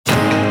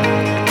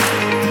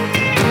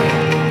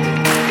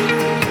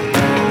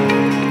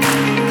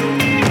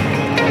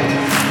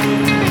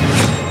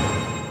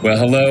Well,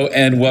 hello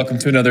and welcome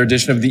to another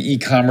edition of the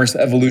E-Commerce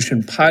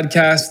Evolution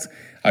Podcast.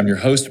 I'm your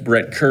host,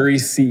 Brett Curry,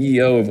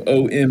 CEO of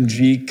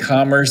OMG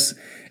Commerce.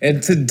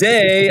 And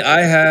today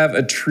I have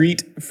a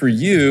treat for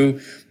you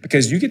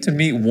because you get to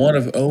meet one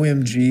of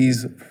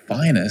OMG's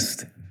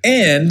finest.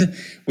 And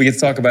we get to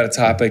talk about a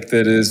topic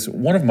that is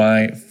one of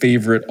my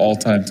favorite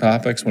all-time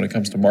topics when it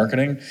comes to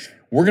marketing.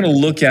 We're going to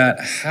look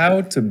at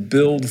how to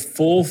build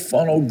full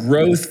funnel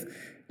growth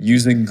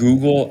using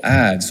Google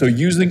Ads. So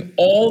using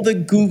all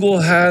that Google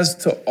has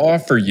to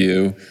offer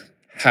you,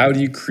 how do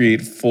you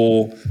create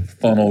full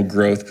funnel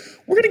growth?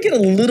 We're going to get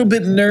a little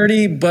bit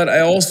nerdy, but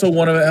I also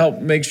want to help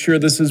make sure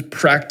this is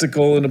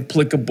practical and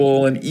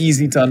applicable and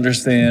easy to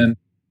understand.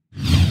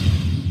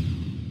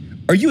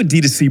 Are you a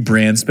D2C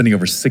brand spending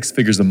over 6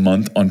 figures a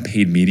month on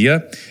paid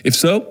media? If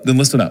so, then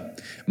listen up.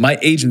 My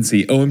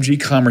agency, OMG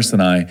Commerce,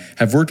 and I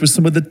have worked with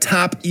some of the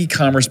top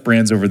e-commerce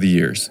brands over the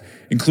years,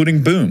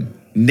 including Boom,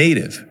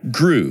 Native,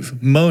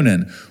 Groove,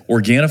 Monin,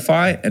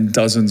 Organifi, and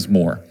dozens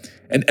more.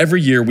 And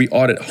every year we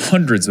audit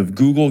hundreds of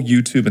Google,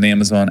 YouTube, and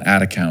Amazon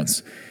ad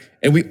accounts.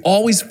 And we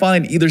always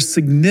find either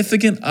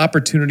significant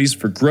opportunities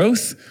for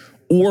growth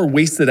or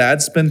wasted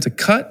ad spend to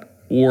cut,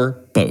 or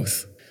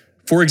both.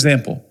 For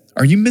example,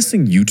 are you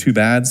missing YouTube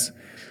ads?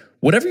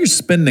 Whatever you're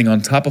spending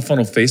on top of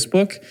funnel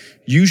Facebook,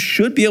 you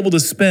should be able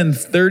to spend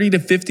 30 to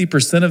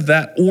 50% of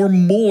that or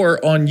more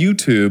on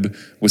YouTube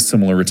with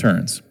similar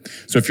returns.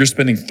 So if you're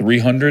spending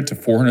 $300,000 to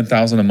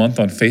 $400,000 a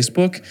month on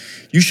Facebook,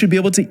 you should be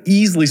able to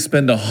easily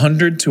spend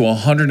 $100,000 to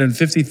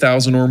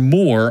 $150,000 or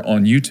more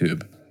on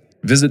YouTube.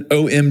 Visit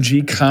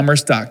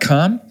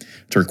omgcommerce.com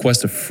to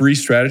request a free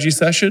strategy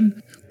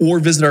session, or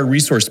visit our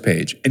resource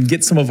page and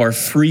get some of our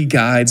free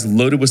guides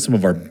loaded with some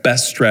of our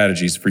best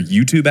strategies for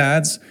YouTube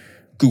ads,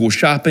 Google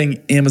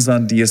Shopping,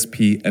 Amazon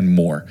DSP, and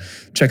more.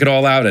 Check it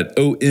all out at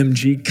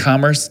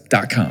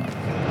omgcommerce.com.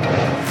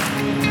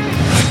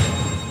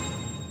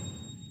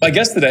 My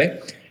guest today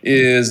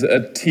is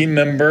a team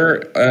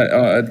member,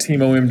 Team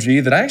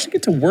OMG, that I actually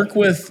get to work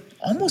with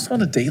almost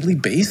on a daily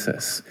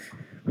basis,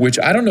 which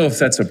I don't know if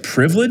that's a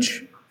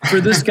privilege for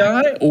this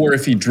guy or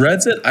if he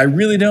dreads it. I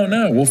really don't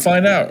know. We'll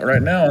find out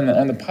right now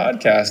on the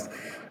podcast.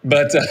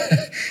 But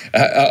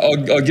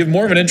I'll give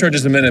more of an intro in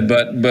just a minute.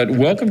 But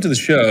welcome to the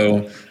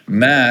show,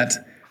 Matt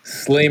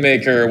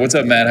Slaymaker. What's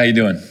up, Matt? How you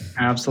doing?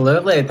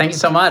 Absolutely. Thank you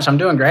so much. I'm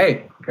doing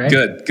great.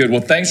 Good.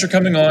 Well, thanks for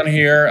coming on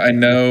here. I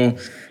know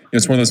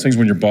it's one of those things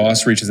when your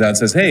boss reaches out and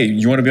says, "Hey,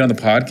 you want to be on the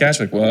podcast?"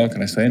 You're like, well,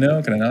 can I say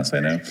no? Can I not say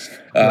no?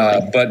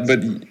 But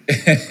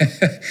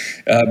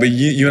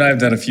you and I have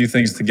done a few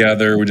things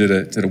together. We did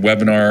a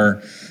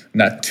webinar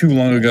not too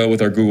long ago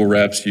with our Google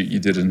reps. You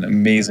did an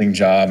amazing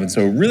job. And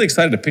so really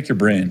excited to pick your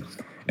brain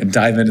and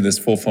dive into this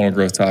full funnel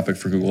growth topic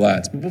for Google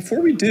Ads. But before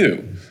we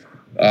do,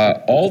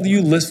 all of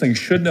you listening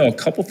should know a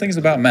couple things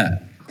about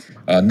Matt.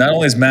 Not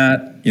only is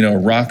Matt, a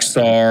rock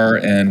star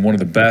and one of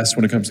the best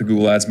when it comes to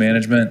Google Ads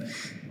management,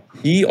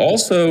 he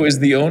also is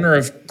the owner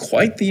of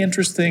quite the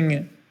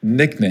interesting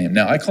nickname.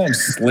 Now, I call him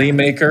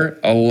Slaymaker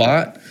a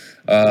lot,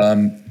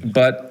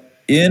 but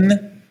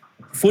in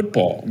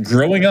football,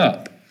 growing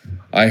up,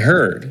 I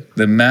heard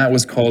that Matt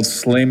was called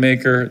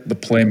Slaymaker the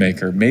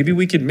Playmaker. Maybe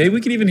we could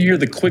even hear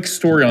the quick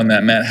story on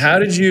that, Matt. How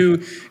did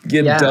you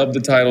get dubbed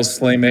the title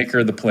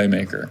Slaymaker the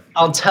Playmaker?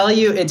 I'll tell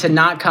you, it did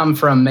not come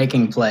from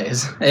making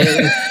plays.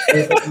 That's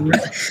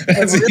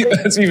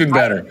even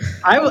better.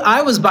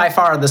 I was by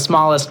far the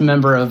smallest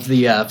member of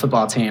the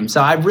football team, so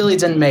I really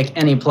didn't make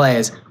any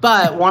plays.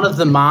 But one of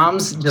the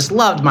moms just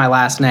loved my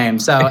last name.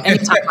 So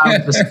anytime I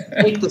would just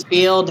take the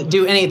field,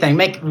 do anything,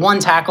 make one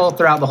tackle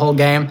throughout the whole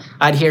game,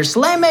 I'd hear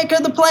Slaymaker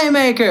the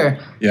Playmaker.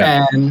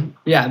 Yeah. And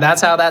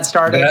that's how that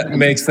started. That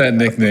makes that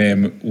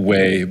nickname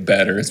way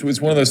better. It's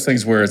one of those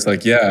things where it's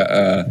like,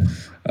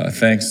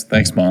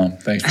 thanks, Mom.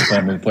 Thanks for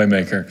calling me the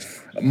Playmaker.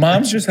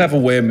 Moms just have a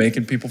way of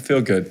making people feel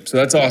good. So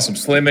that's awesome.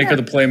 Slaymaker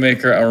the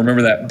Playmaker, I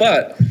remember that.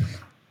 But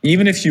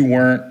even if you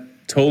weren't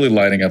totally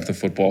lighting up the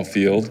football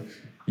field,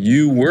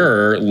 you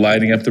were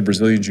lighting up the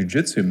Brazilian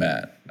Jiu-Jitsu,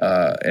 Matt.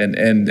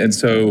 And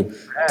so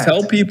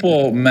tell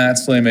people, Matt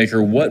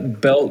Slaymaker,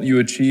 what belt you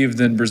achieved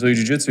in Brazilian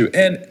Jiu-Jitsu.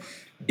 And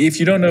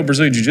if you don't know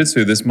Brazilian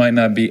Jiu-Jitsu, this might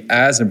not be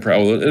as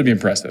impressive. Well, it'll be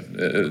impressive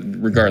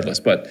regardless.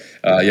 But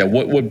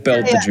what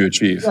belt did you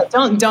achieve? Yeah,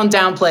 don't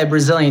downplay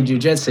Brazilian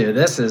Jiu-Jitsu.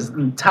 This is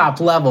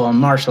top level in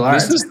martial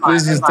arts. This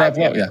is top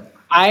level, yeah.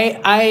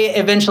 I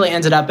eventually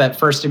ended up at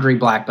first degree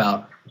black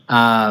belt.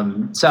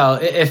 So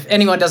if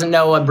anyone doesn't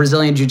know what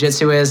Brazilian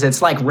Jiu-Jitsu is,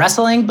 it's like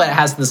wrestling, but it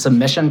has the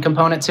submission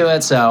component to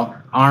it. So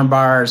arm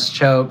bars,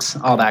 chokes,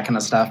 all that kind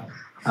of stuff.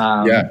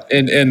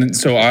 And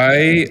so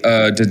I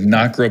did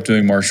not grow up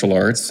doing martial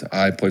arts.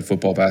 I played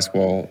football,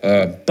 basketball,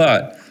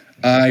 but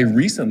I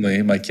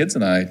recently, my kids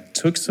and I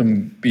took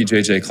some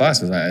BJJ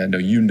classes. I know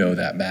you know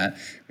that, Matt.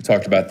 We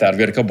talked about that. I've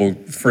got a couple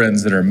of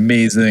friends that are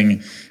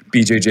amazing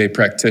BJJ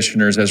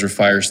practitioners. Ezra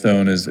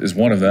Firestone is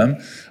one of them.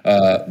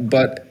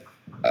 But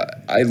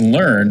I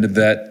learned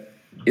that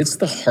it's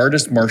the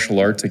hardest martial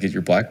art to get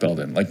your black belt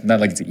in. Like, not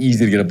like it's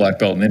easy to get a black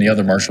belt in any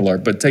other martial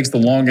art, but it takes the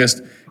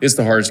longest. It's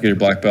the hardest to get your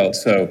black belt.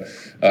 So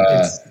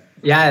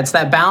Yeah, it's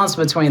that balance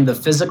between the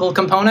physical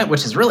component,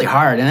 which is really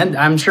hard. And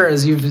I'm sure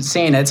as you've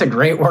seen, it's a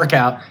great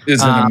workout.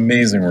 It's an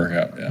amazing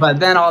workout. Yeah. But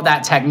then all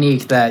that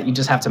technique that you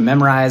just have to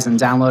memorize and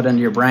download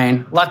into your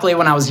brain. Luckily,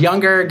 when I was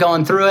younger,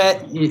 going through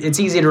it, it's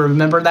easy to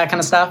remember that kind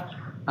of stuff.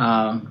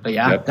 But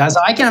yeah, Yep. guys,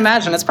 I can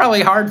imagine it's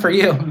probably hard for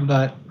you,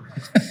 but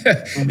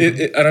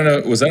I don't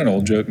know. Was that an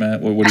old joke,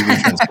 Matt? What are we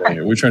trying to say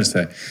here? We're trying to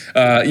say,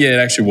 yeah, it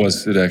actually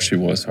was. It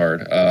actually was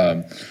hard,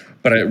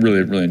 but I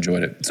really, really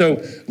enjoyed it.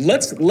 So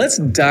let's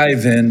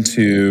dive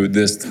into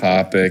this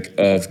topic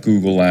of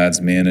Google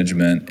Ads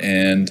management,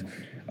 and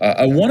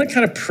I want to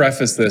kind of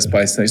preface this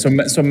by saying,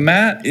 so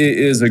Matt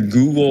is a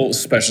Google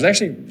specialist.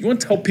 Actually, you want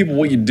to tell people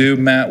what you do,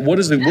 Matt? What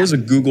does a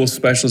Google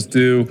specialist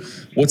do?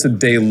 What's a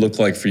day look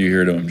like for you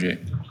here at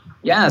OMG?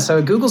 yeah, so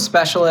a Google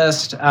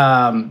specialist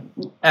at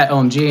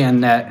OMG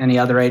and at any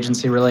other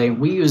agency, really,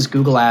 we use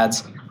Google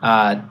Ads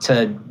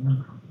to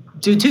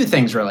do two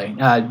things, really.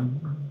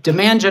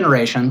 Demand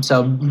generation,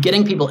 so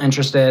getting people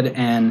interested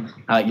in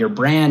your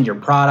brand, your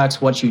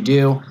products, what you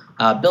do,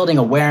 building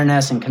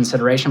awareness and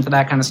consideration for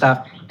that kind of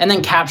stuff, and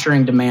then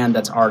capturing demand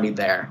that's already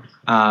there.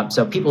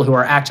 So people who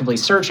are actively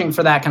searching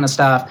for that kind of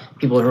stuff,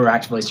 people who are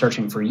actively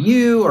searching for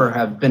you or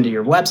have been to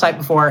your website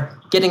before,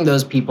 getting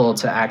those people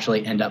to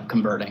actually end up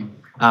converting.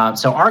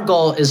 So our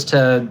goal is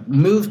to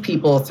move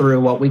people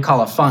through what we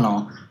call a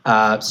funnel,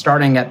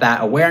 starting at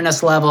that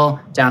awareness level,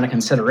 down to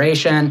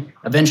consideration,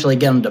 eventually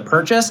get them to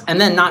purchase, and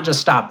then not just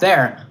stop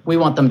there. We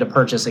want them to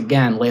purchase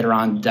again later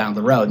on down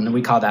the road, and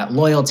we call that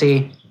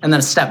loyalty. And then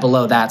a step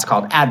below that's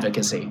called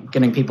advocacy,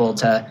 getting people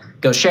to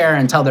go share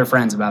and tell their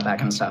friends about that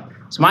kind of stuff.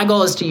 So my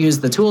goal is to use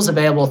the tools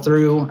available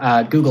through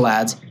Google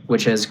Ads,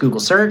 which is Google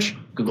Search,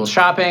 Google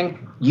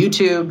Shopping,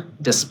 YouTube,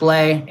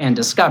 Display, and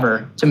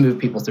Discover to move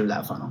people through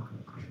that funnel.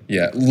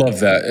 Yeah, love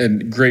that.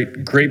 And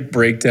great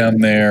breakdown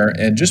there.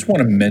 And just want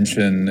to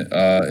mention,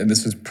 and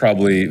this is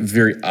probably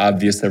very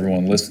obvious to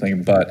everyone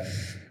listening, but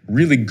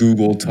really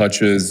Google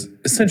touches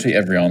essentially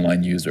every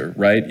online user,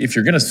 right? If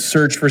you're going to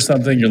search for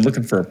something, you're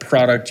looking for a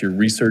product, you're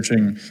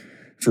researching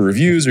for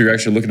reviews, or you're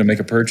actually looking to make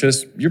a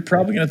purchase, you're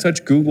probably going to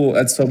touch Google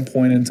at some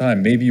point in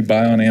time. Maybe you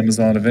buy on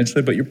Amazon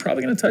eventually, but you're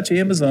probably going to touch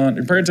Amazon,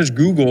 you're probably going to touch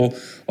Google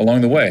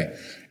along the way.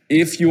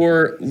 If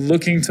you're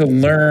looking to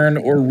learn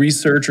or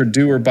research or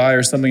do or buy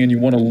or something and you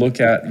want to look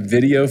at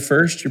video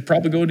first, you're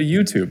probably going to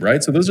YouTube,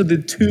 right? So those are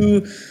the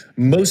two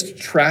most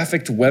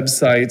trafficked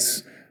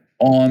websites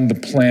on the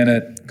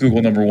planet.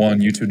 Google number one,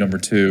 YouTube number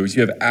two. So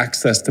you have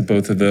access to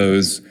both of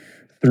those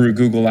through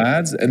Google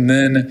Ads. And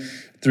then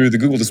through the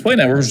Google Display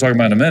Network, which we're talking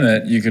about in a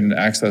minute, you can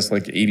access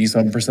like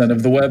 80-some%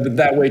 of the web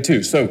that way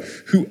too. So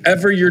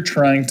whoever you're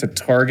trying to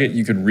target,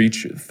 you can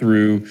reach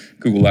through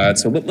Google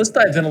Ads. So let's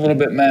dive in a little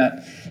bit,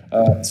 Matt.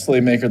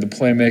 Slaymaker the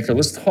Playmaker.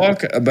 Let's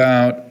talk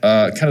about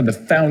kind of the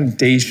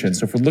foundation.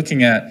 So if we're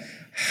looking at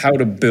how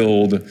to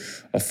build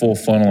a full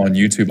funnel on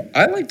YouTube,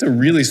 I like to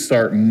really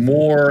start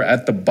more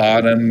at the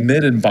bottom,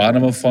 mid and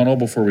bottom of funnel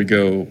before we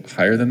go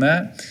higher than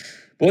that.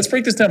 But let's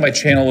break this down by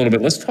channel a little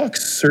bit. Let's talk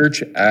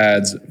search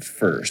ads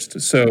first.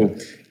 So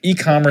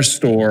e-commerce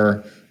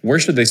store, where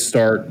should they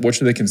start? What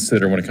should they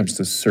consider when it comes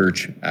to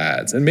search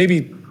ads? And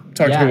maybe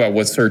talk to me about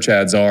what search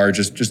ads are,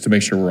 just to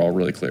make sure we're all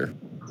really clear.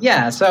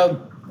 Yeah,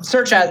 so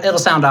search ads, it'll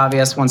sound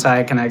obvious once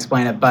I can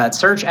explain it, but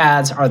search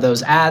ads are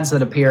those ads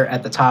that appear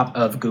at the top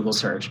of Google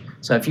search.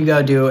 So if you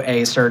go do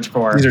a search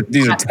for...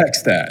 These are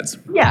text ads.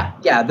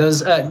 Yeah,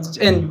 those,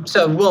 and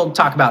so we'll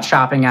talk about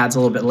shopping ads a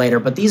little bit later,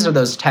 but these are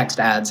those text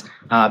ads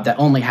that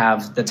only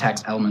have the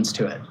text elements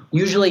to it.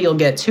 Usually you'll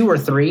get 2 or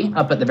 3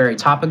 up at the very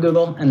top of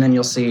Google, and then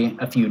you'll see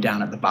a few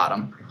down at the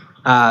bottom.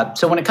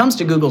 So when it comes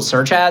to Google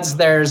search ads,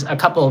 there's a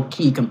couple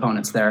key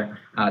components there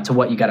to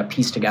what you got to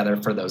piece together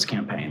for those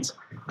campaigns.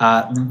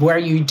 Where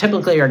you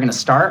typically are going to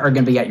start are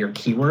going to be at your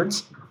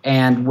keywords.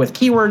 And with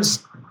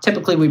keywords,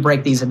 typically we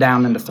break these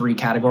down into 3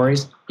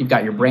 categories. You've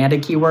got your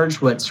branded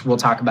keywords, which we'll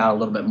talk about a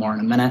little bit more in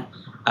a minute.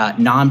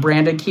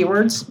 Non-branded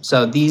keywords.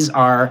 So these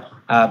are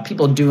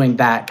people doing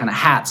that kind of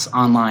hats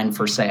online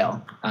for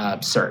sale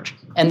search.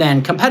 And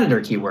then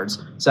competitor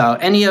keywords. So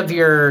any of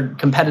your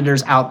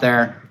competitors out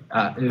there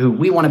who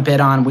we want to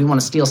bid on, we want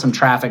to steal some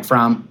traffic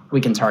from,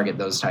 we can target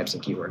those types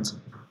of keywords.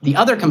 The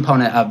other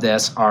component of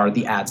this are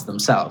the ads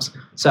themselves.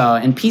 So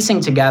in piecing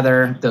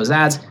together those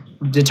ads,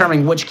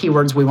 determining which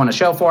keywords we want to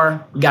show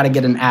for, we got to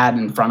get an ad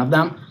in front of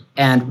them.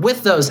 And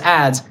with those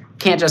ads,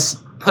 can't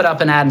just put up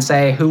an ad and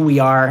say who we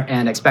are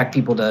and expect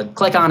people to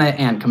click on it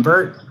and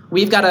convert.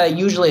 We've got to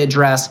usually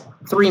address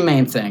 3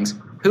 main things: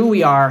 who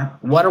we are,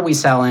 what are we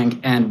selling,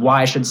 and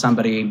why should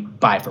somebody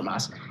buy from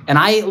us. And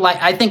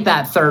I think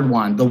that third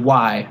one, the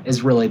why,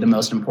 is really the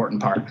most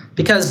important part.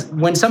 Because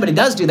when somebody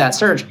does do that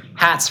search,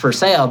 hats for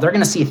sale, they're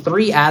going to see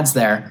 3 ads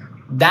there.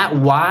 That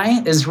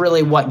why is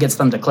really what gets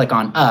them to click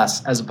on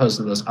us as opposed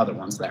to those other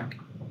ones there.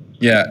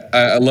 Yeah,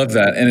 I love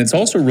that. And it's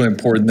also really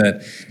important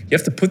that you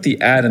have to put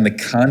the ad in the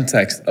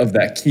context of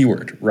that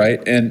keyword,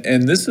 right?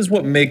 And this is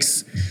what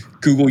makes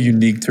Google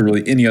unique to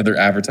really any other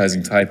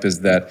advertising type is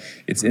that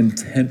it's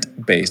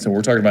intent-based. And what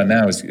we're talking about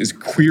now is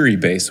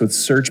query-based, so it's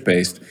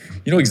search-based.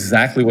 You know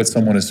exactly what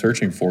someone is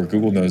searching for.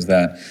 Google knows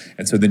that.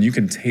 And so then you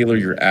can tailor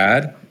your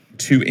ad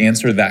to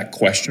answer that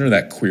question or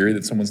that query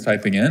that someone's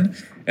typing in.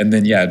 And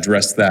then,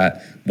 address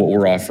that, what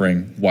we're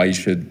offering, why you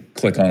should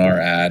click on our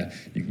ad.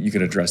 You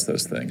can address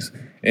those things.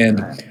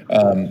 And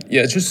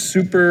it's just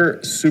super,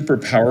 super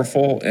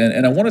powerful.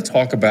 And I want to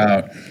talk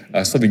about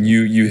something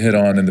you hit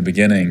on in the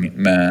beginning,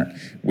 Matt,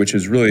 which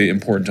is really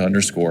important to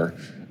underscore.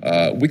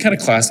 We kind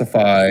of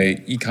classify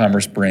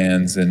e-commerce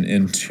brands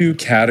in two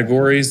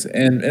categories,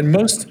 and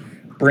most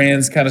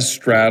brands kind of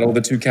straddle the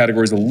two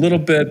categories a little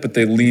bit, but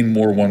they lean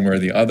more one way or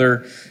the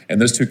other.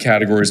 And those two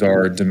categories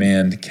are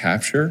demand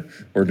capture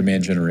or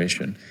demand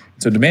generation.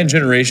 So demand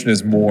generation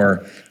is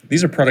more,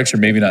 these are products you're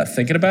maybe not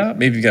thinking about.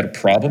 Maybe you've got a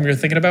problem you're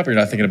thinking about, but you're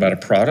not thinking about a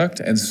product.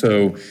 And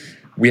so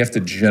we have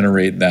to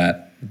generate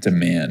that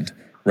demand,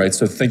 right?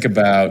 So think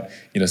about,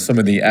 some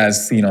of the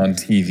as seen on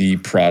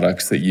TV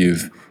products that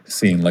you've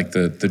seen, like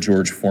the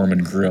George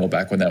Foreman grill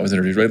back when that was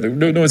introduced, right? Like,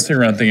 no one's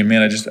sitting around thinking,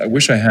 man, I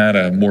wish I had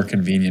a more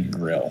convenient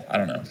grill. I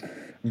don't know.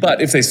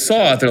 But if they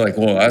saw it, they're like,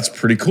 well, that's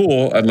pretty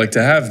cool. I'd like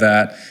to have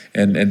that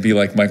and be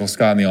like Michael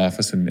Scott in The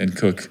Office and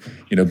cook,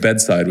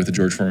 bedside with the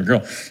George Foreman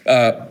grill.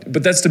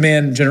 But that's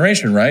demand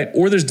generation, right?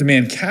 Or there's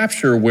demand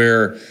capture,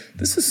 where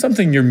this is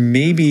something you're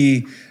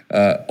maybe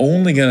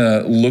only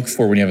going to look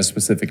for when you have a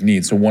specific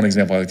need. So one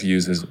example I like to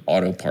use is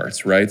auto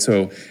parts, right?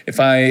 So if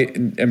I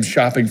am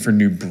shopping for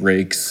new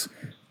brakes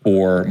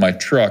for my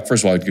truck,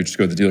 first of all, I'd just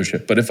go to the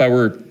dealership. But if I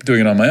were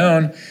doing it on my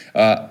own,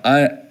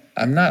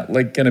 I'm not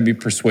going to be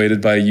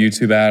persuaded by a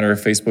YouTube ad or a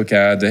Facebook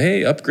ad to,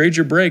 hey, upgrade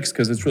your brakes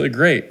because it's really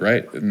great,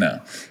 right?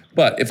 No.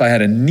 But if I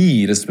had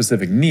a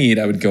specific need,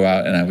 I would go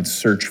out and I would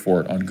search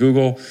for it on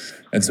Google.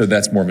 And so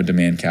that's more of a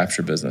demand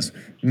capture business.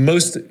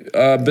 Most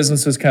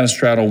businesses kind of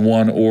straddle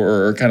one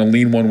or kind of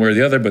lean one way or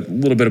the other, but a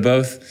little bit of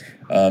both.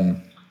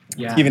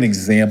 To give an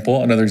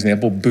example, another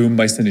example, Boom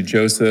by Cindy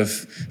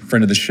Joseph,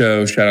 friend of the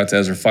show, shout out to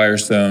Ezra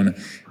Firestone.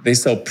 They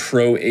sell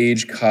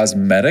pro-age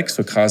cosmetics,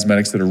 so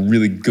cosmetics that are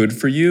really good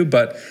for you,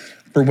 but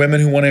for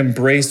women who want to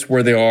embrace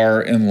where they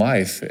are in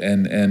life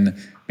and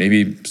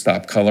maybe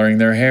stop coloring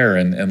their hair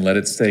and let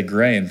it stay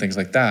gray and things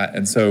like that.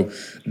 And so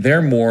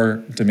they're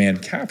more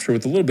demand capture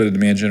with a little bit of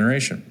demand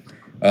generation.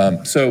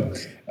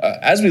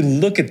 As we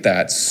look at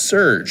that,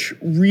 search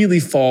really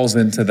falls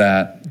into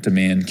that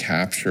demand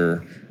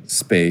capture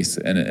space,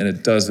 and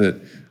it does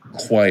it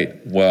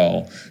quite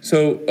well.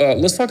 So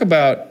let's talk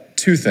about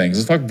two things.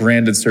 Let's talk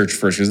branded search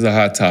first, because this is a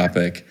hot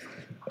topic.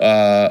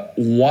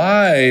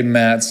 Why,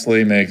 Matt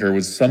Slaymaker,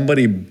 would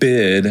somebody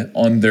bid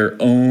on their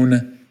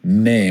own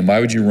name? Why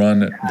would you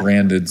run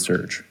branded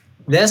search?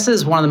 This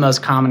is one of the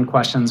most common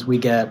questions we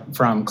get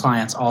from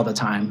clients all the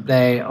time.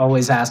 They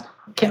always ask,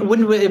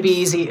 wouldn't it be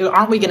easy?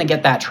 Aren't we going to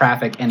get that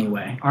traffic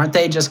anyway? Aren't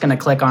they just going to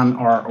click on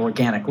our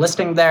organic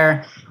listing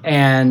there?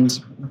 And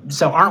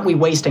so aren't we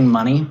wasting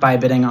money by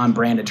bidding on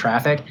branded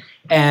traffic?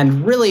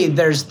 And really,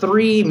 there's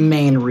three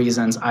main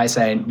reasons I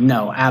say,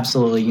 no,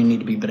 absolutely, you need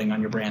to be bidding on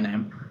your brand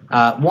name.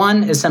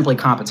 One is simply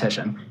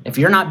competition. If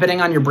you're not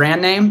bidding on your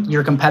brand name,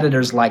 your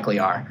competitors likely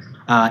are.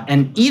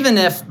 And even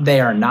if they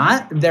are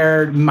not,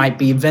 there might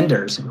be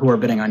vendors who are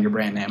bidding on your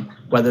brand name,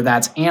 whether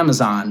that's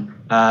Amazon,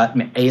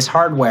 Ace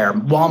Hardware,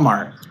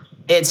 Walmart.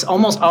 It's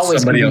almost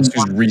always somebody else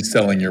who's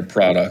reselling your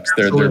products.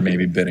 They're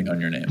maybe bidding on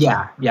your name.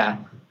 Yeah.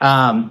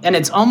 And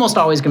it's almost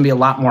always going to be a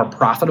lot more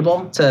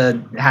profitable to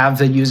have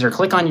the user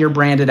click on your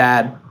branded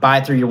ad,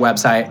 buy through your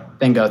website,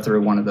 then go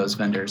through one of those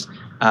vendors.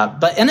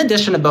 But in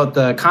addition to both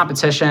the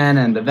competition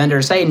and the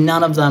vendors, say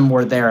none of them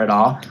were there at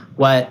all,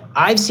 what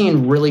I've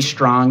seen really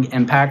strong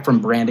impact from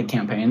branded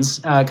campaigns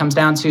comes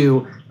down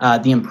to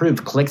the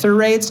improved click-through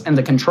rates and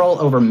the control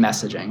over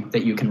messaging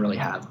that you can really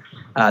have.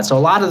 So a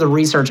lot of the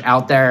research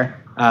out there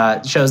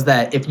shows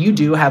that if you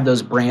do have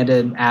those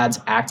branded ads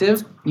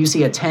active, you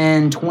see a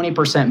 10,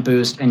 20%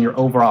 boost in your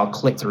overall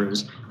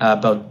click-throughs,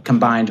 both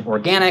combined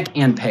organic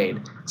and paid.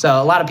 So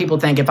a lot of people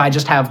think if I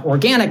just have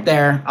organic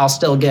there, I'll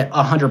still get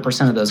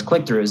 100% of those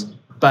click-throughs.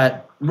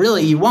 But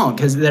really, you won't,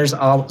 because there's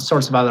all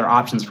sorts of other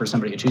options for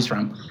somebody to choose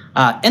from.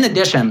 In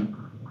addition,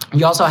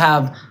 you also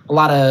have a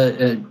lot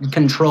of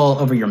control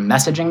over your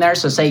messaging there.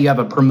 So say you have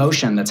a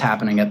promotion that's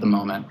happening at the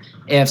moment.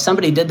 If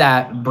somebody did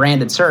that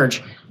branded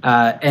search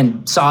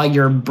and saw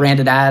your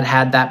branded ad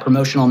had that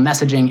promotional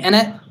messaging in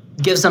it,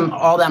 gives them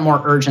all that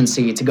more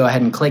urgency to go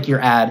ahead and click your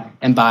ad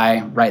and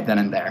buy right then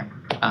and there.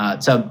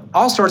 So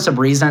all sorts of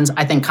reasons.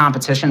 I think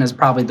competition is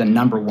probably the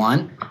number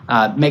one.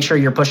 Make sure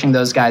you're pushing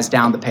those guys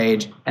down the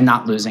page and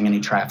not losing any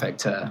traffic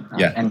to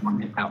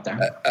anyone out there.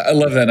 I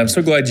love that. And I'm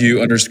so glad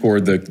you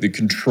underscored the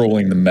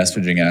controlling the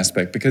messaging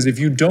aspect, because if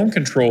you don't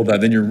control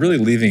that, then you're really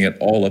leaving it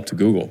all up to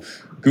Google.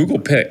 Google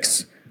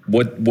picks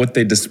what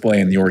they display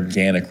in the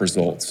organic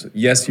results.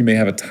 Yes, you may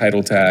have a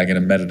title tag and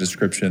a meta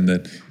description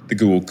that the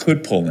Google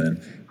could pull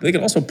in. They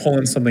could also pull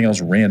in something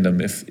else random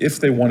if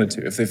they wanted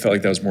to, if they felt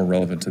like that was more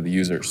relevant to the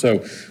user. So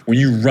when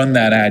you run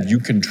that ad, you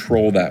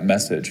control that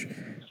message.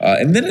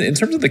 And then in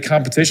terms of the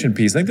competition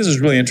piece, I think this is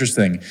really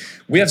interesting.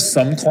 We have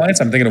some clients,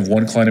 I'm thinking of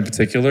one client in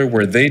particular,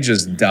 where they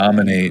just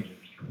dominate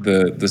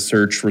the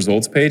search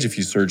results page if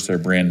you search their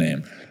brand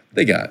name.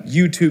 They got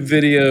YouTube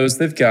videos,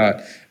 they've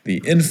got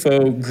the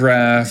info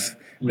graph,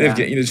 they've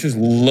got, it's just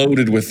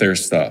loaded with their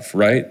stuff,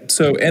 right?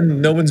 So,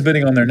 and no one's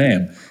bidding on their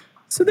name.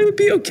 So they would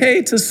be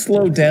okay to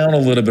slow down a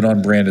little bit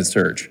on branded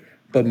search.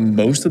 But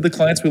most of the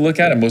clients we look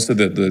at and most of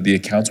the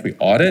accounts we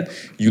audit,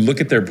 you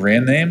look at their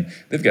brand name,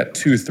 they've got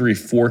 2, 3,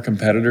 4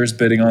 competitors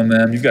bidding on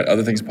them. You've got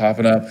other things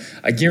popping up.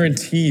 I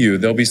guarantee you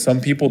there'll be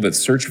some people that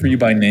search for you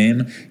by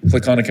name,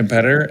 click on a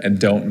competitor, and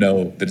don't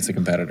know that it's a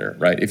competitor,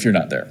 right? If you're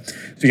not there.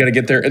 So you got to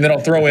get there. And then I'll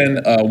throw in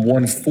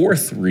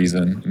 1/4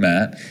 reason,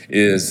 Matt,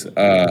 is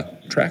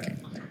tracking.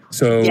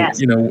 So,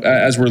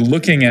 as we're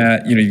looking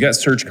at, you got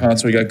Search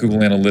Console, you got Google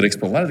Analytics,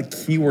 but a lot of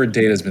the keyword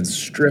data has been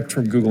stripped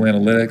from Google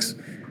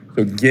Analytics.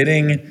 So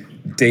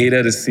getting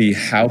data to see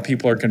how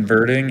people are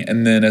converting,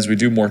 and then as we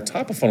do more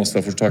top of funnel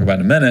stuff, we'll talk about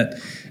in a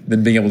minute,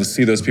 then being able to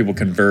see those people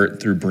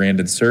convert through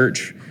branded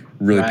search,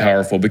 really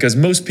powerful. Because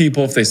most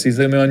people, if they see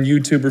something on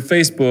YouTube or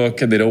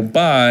Facebook and they don't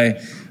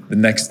buy, the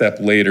next step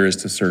later is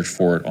to search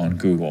for it on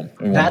Google.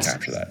 We want to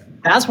capture that.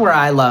 That's where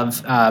I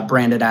love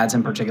branded ads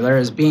in particular,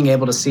 is being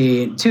able to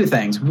see two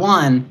things.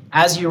 One,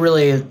 as you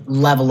really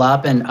level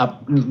up and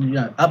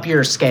up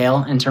your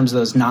scale in terms of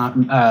those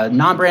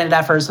non-branded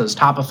efforts, those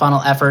top of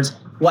funnel efforts,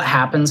 what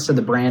happens to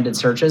the branded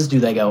searches? Do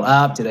they go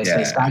up? Do they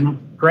stay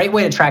stagnant? Great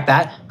way to track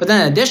that. But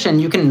then in addition,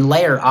 you can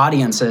layer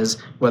audiences,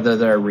 whether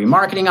they're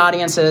remarketing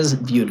audiences,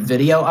 viewed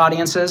video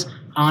audiences,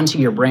 onto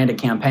your branded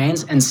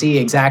campaigns and see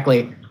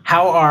exactly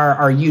how are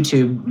our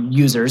YouTube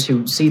users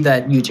who see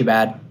that YouTube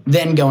ad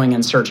then going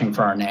and searching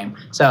for our name.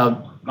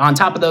 So on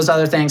top of those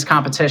other things,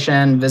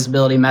 competition,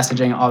 visibility,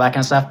 messaging, all that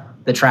kind of stuff,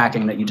 the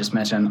tracking that you just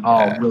mentioned,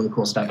 all really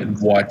cool stuff. And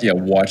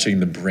watching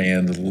the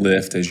brand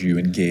lift as you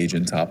engage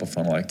in top of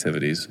funnel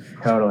activities.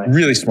 Totally.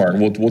 Really smart.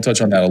 We'll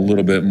touch on that a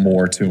little bit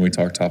more too when we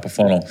talk top of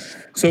funnel.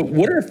 So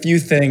what are a few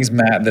things,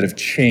 Matt, that have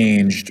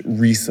changed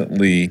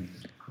recently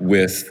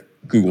with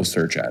Google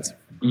search ads?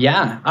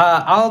 Yeah,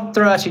 I'll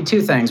throw at you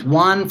two things.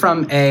 One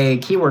from a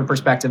keyword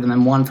perspective and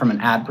then one from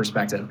an ad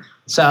perspective.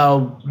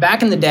 So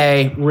back in the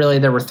day, really,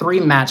 there were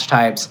 3 match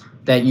types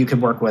that you could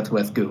work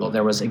with Google.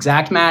 There was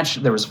exact match,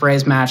 there was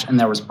phrase match, and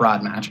there was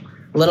broad match.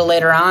 A little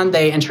later on,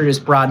 they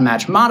introduced broad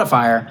match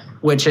modifier,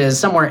 which is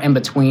somewhere in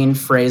between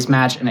phrase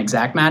match and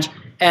exact match.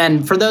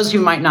 And for those who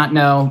might not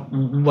know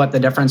what the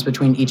difference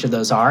between each of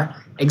those are,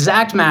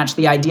 exact match,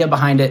 the idea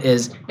behind it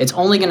is it's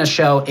only going to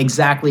show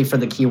exactly for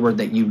the keyword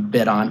that you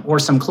bid on, or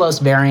some close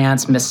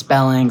variants,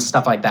 misspellings,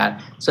 stuff like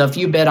that. So if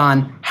you bid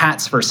on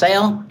hats for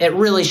sale, it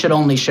really should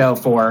only show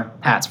for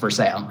hats for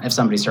sale if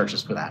somebody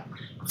searches for that.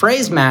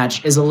 Phrase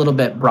match is a little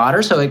bit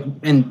broader. So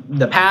in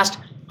the past,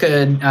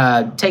 could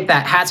take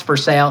that hats for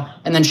sale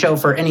and then show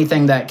for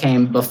anything that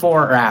came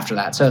before or after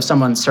that. So if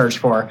someone searched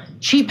for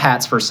cheap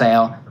hats for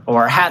sale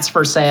or hats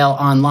for sale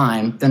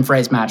online, then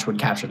phrase match would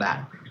capture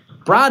that.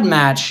 Broad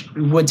match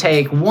would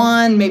take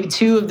 1, maybe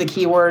 2 of the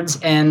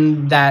keywords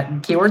in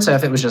that keyword. So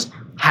if it was just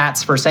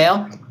hats for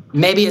sale,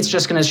 maybe it's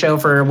just going to show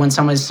for when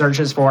someone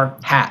searches for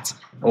hats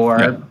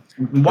or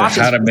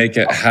how to make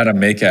a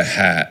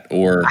hat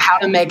or how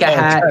to make a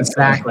hat.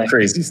 Exactly.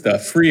 Crazy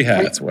stuff. Free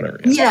hats, whatever.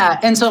 Yeah.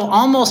 And so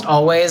almost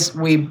always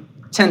we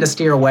tend to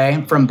steer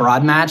away from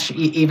broad match,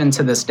 even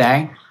to this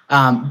day.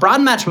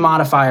 Broad match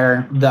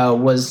modifier, though,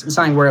 was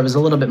something where it was a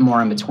little bit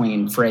more in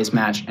between phrase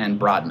match and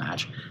broad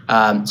match.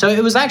 So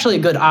it was actually a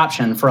good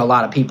option for a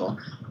lot of people.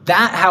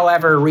 That,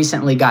 however,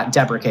 recently got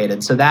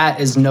deprecated, so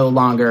that is no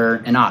longer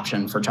an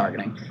option for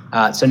targeting.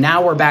 So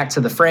now we're back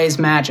to the phrase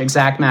match,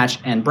 exact match,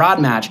 and broad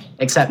match,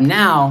 except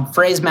now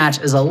phrase match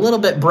is a little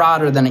bit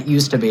broader than it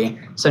used to be.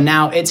 So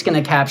now it's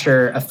going to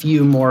capture a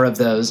few more of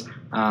those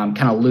kind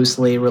of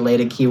loosely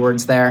related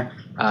keywords there.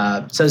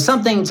 So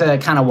something to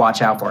kind of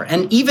watch out for.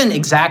 And even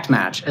exact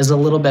match is a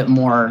little bit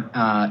more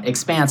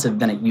expansive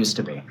than it used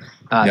to be.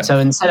 So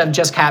instead of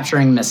just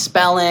capturing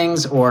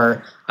misspellings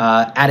or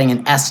adding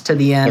an S to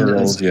the end,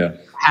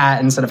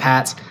 hat instead of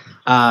hats,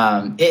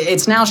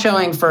 it's now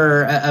showing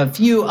for a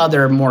few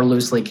other more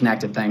loosely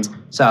connected things.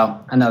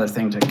 So another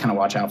thing to kind of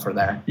watch out for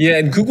there. Yeah,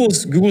 and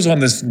Google's on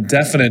this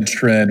definite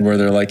trend where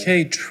they're like,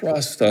 hey,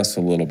 trust us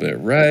a little bit,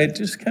 right?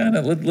 Just kind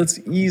of let's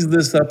ease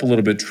this up a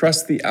little bit.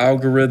 Trust the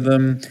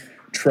algorithm.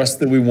 Trust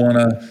that we want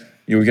to,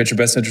 we got your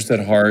best interest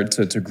at heart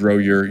to grow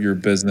your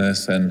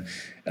business. And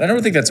I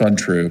don't think that's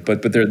untrue,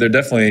 but they're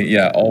definitely,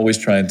 always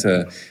trying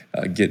to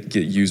get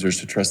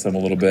users to trust them a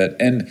little bit.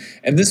 And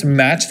this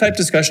match type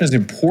discussion is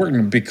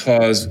important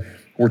because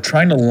we're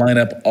trying to line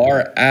up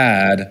our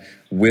ad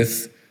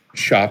with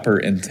shopper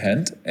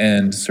intent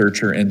and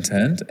searcher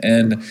intent.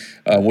 And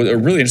what a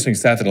really interesting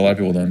stat that a lot of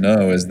people don't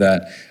know is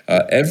that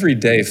every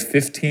day,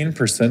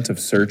 15% of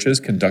searches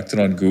conducted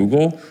on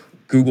Google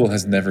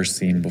has never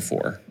seen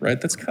before,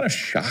 right? That's kind of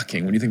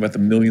shocking when you think about the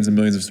millions and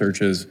millions of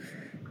searches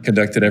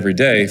conducted every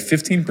day.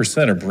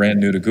 15% are brand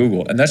new to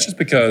Google. And that's just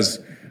because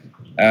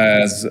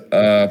as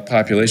a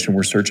population,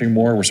 we're searching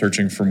more. We're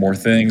searching for more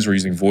things. We're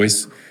using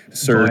voice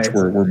search.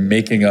 Voice. We're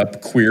making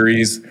up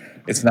queries.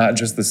 It's not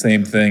just the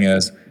same thing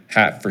as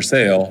hat for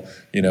sale.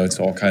 It's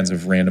all kinds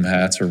of random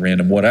hats or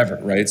random whatever,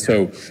 right?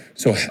 So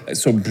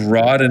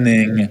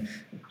broadening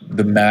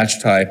the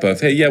match type of,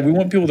 hey, yeah, we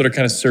want people that are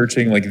kind of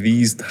searching like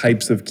these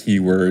types of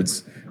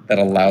keywords. That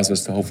allows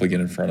us to hopefully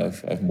get in front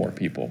of more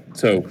people.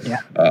 So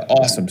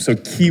awesome. So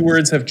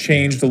keywords have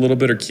changed a little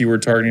bit, or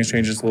keyword targeting has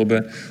changed just a little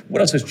bit.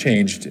 What else has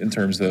changed in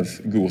terms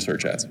of Google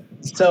search ads?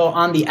 So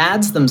on the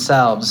ads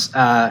themselves,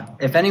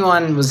 if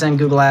anyone was in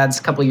Google Ads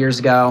a couple of years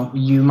ago,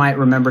 you might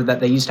remember that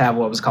they used to have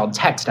what was called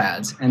text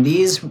ads. And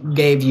these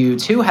gave you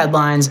 2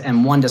 headlines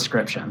and 1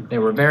 description. They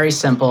were very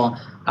simple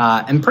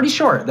and pretty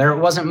short. There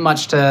wasn't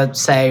much to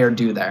say or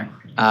do there.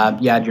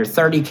 You had your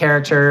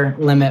 30-character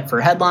limit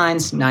for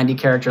headlines,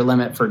 90-character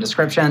limit for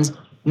descriptions.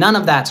 None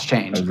of that's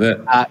changed.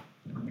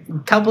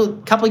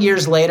 Couple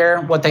years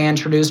later, what they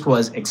introduced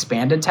was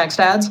expanded text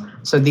ads.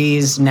 So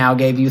these now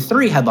gave you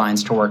 3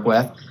 headlines to work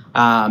with,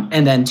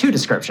 and then 2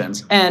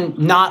 descriptions. And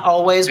not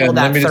always will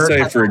that. Let me just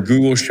say, for a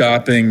Google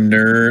shopping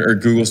nerd or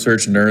Google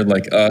search nerd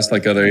like us,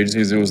 like other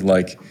agencies, it was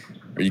like,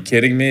 are you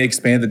kidding me?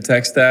 Expanded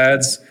text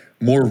ads.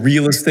 More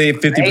real estate,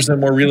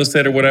 50% more real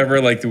estate or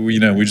whatever. Like, we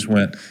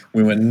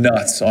went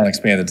nuts on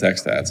expanded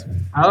text ads.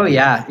 Oh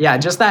yeah.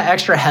 Just that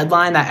extra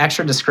headline, that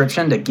extra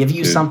description to give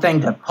you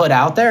something to put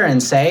out there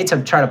and say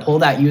to try to pull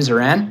that user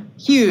in.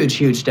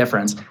 Huge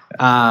difference.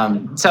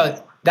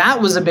 So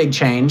that was a big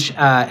change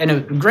and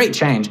a great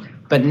change.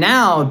 But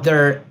now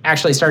they're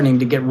actually starting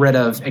to get rid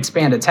of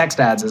expanded text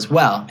ads as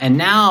well. And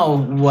now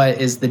what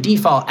is the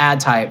default ad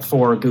type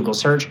for Google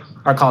search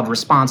are called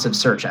responsive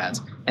search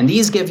ads. And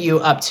these give you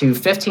up to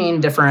 15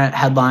 different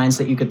headlines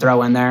that you could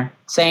throw in there.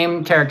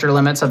 Same character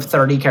limits of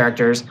 30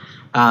 characters,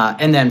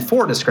 and then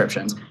 4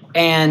 descriptions.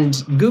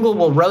 And Google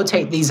will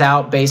rotate these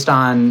out based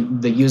on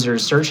the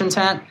user's search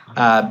intent,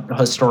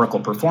 historical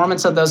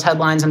performance of those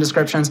headlines and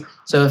descriptions.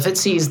 So if it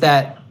sees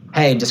that,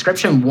 hey,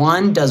 description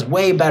 1 does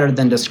way better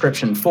than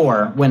description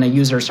 4 when a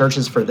user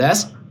searches for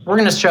this, we're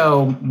going to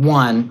show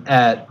 1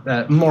 at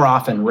a more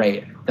often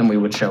rate than we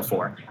would show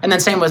 4. And then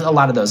same with a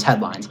lot of those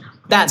headlines.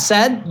 That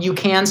said, you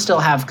can still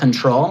have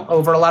control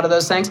over a lot of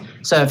those things.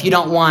 So if you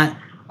don't want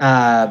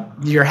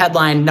your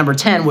headline number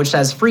 10, which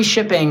says free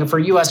shipping for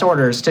US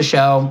orders, to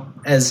show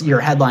as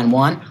your headline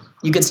 1,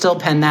 you could still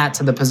pin that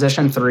to the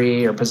position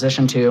 3 or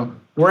position 2,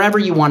 wherever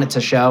you want it to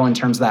show in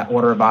terms of that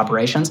order of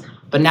operations.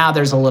 But now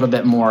there's a little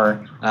bit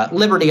more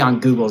liberty on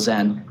Google's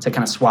end to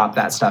kind of swap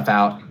that stuff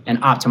out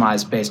and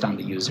optimize based on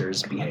the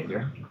user's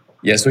behavior.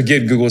 Yeah, so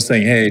again, Google's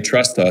saying, hey,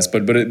 trust us,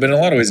 but in a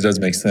lot of ways it does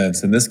make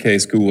sense. In this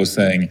case, Google is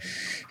saying,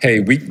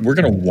 hey, we're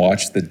going to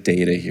watch the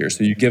data here.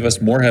 So you give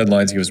us more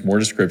headlines, you give us more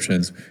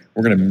descriptions.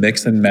 We're going to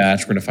mix and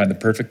match. We're going to find the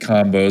perfect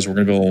combos. We're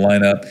going to be able to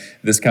line up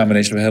this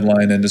combination of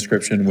headline and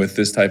description with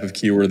this type of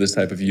keyword, this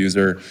type of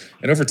user.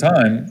 And over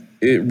time,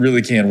 it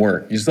really can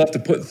work. You still have to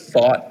put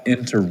thought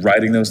into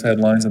writing those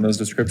headlines and those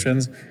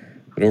descriptions.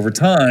 But over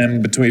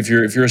time, if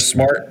you're a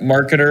smart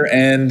marketer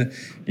and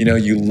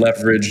you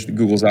leverage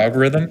Google's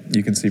algorithm,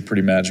 you can see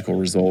pretty magical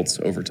results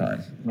over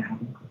time. Yeah,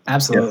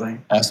 absolutely. Yeah,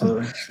 awesome.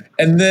 Absolutely.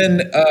 And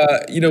then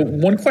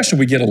one question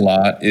we get a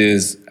lot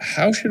is,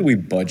 how should we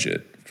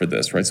budget for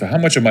this, right? So how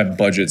much of my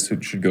budget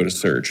should go to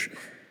search?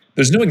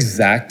 There's no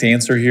exact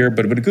answer here,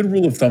 but a good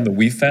rule of thumb that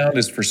we found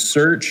is for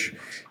search,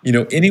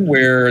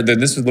 anywhere, then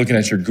this is looking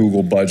at your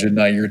Google budget,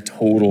 not your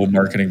total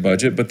marketing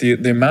budget, but the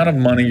amount of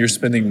money you're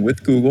spending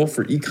with Google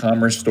for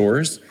e-commerce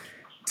stores.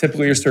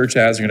 Typically, your search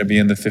ads are going to be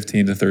in the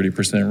 15 to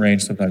 30%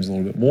 range, sometimes a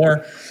little bit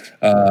more.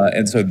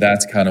 And so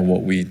that's kind of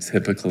what we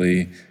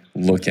typically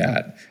look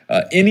at.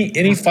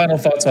 Any final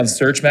thoughts on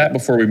search, Matt,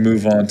 before we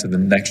move on to the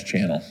next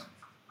channel?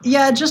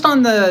 Yeah, just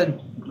on the,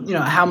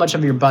 how much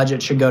of your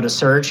budget should go to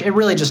search, it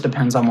really just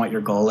depends on what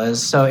your goal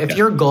is. So if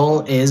your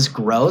goal is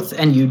growth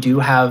and you do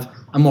have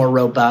a more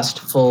robust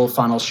full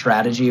funnel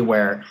strategy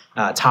where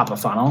top of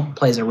funnel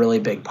plays a really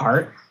big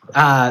part,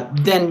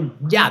 then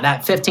yeah,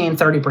 that 15,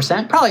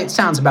 30% probably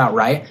sounds about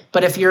right.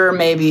 But if you're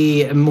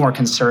maybe more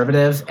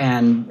conservative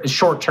and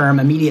short-term,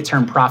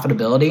 immediate-term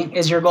profitability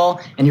is your goal,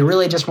 and you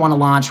really just want to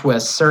launch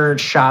with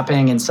search,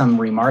 shopping, and some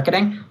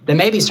remarketing, then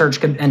maybe search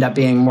could end up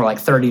being more like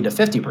 30 to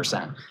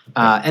 50%.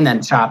 And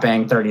then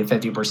shopping 30 to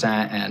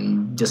 50%,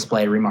 and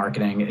display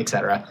remarketing, et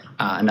cetera,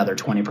 another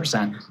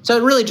 20%. So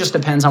it really just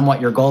depends on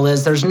what your goal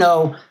is. There's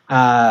no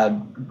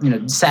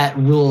set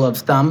rule of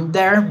thumb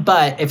there,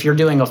 but if you're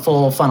doing a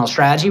full funnel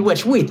strategy,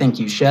 which we think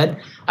you should,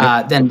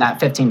 then that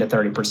 15 to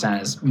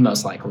 30% is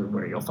most likely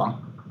where you'll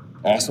fall.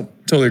 Awesome.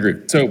 Totally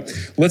agree. So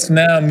let's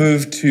now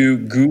move to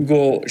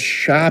Google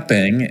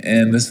Shopping.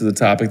 And this is a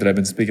topic that I've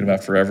been speaking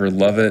about forever.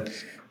 Love it.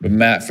 But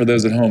Matt, for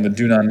those at home that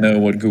do not know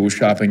what Google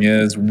Shopping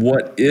is,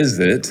 what is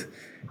it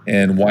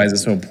and why is it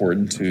so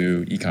important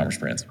to e-commerce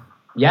brands?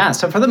 Yeah,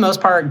 so for the most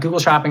part, Google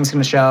Shopping is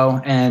going to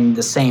show in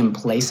the same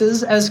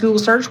places as Google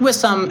Search with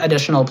some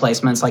additional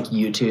placements like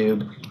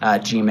YouTube,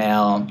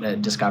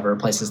 Gmail, Discover,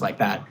 places like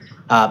that.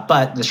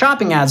 But the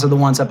shopping ads are the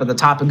ones up at the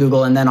top of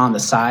Google and then on the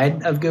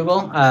side of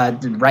Google,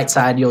 the right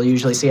side, you'll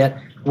usually see it,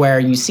 where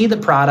you see the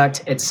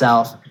product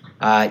itself,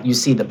 you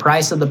see the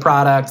price of the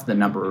product, the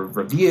number of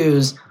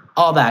reviews,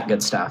 all that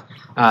good stuff.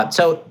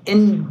 So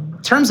in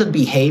terms of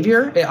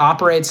behavior, it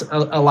operates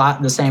a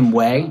lot the same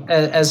way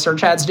as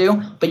search ads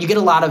do, but you get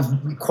a lot of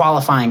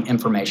qualifying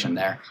information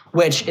there,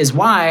 which is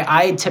why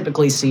I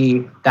typically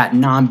see that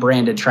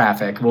non-branded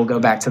traffic. We'll go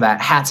back to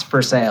that hats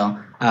for sale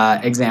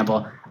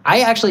example.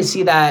 I actually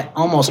see that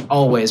almost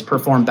always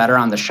perform better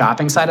on the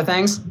shopping side of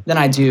things than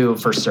I do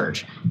for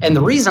search. And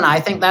the reason I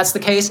think that's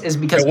the case is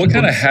because... What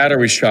kind of hat are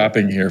we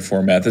shopping here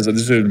for, Matt? This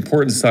is an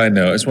important side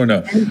note. I just want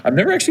to know. I've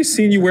never actually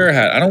seen you wear a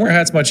hat. I don't wear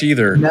hats much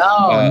either.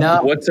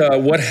 No.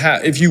 What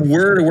hat? If you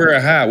were to wear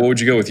a hat, what would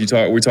you go with?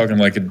 We're talking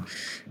like a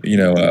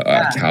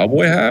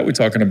cowboy hat? We're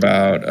talking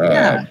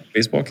about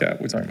baseball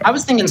cap? We're talking about... I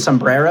was thinking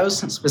sombreros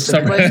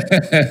specifically.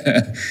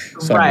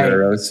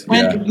 Sombreros,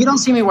 right. And you don't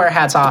see me wear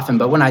hats often,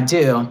 but when I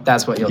do,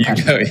 that's what you'll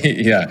catch.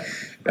 Yeah.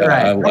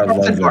 Right. I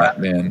love that,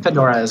 man.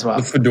 Fedora as well.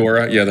 The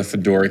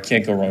fedora.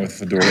 Can't go wrong with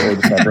the fedora or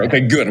the sombrero.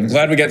 Okay, good. I'm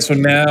glad we get. So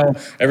now,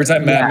 every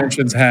time Matt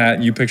mentions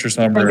hat, you picture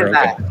sombrero.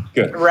 Okay,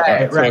 good.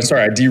 Right. So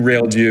sorry, I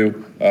derailed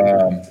you.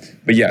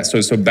 But yeah,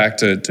 so back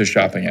to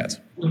shopping ads.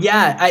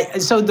 Yeah.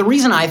 So the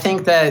reason I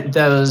think that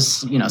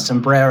those,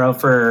 sombrero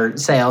for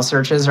sale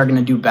searches are going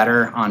to do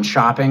better on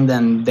shopping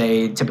than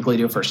they typically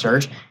do for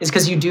search is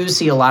because you do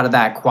see a lot of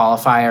that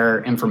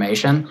qualifier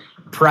information.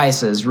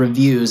 Prices,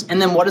 reviews, and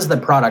then what does the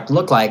product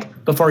look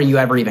like before you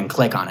ever even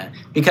click on it?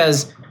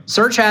 Because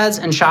search ads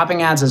and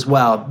shopping ads as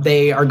well,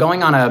 they are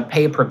going on a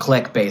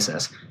pay-per-click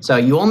basis. So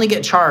you only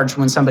get charged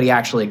when somebody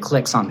actually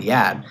clicks on the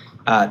ad.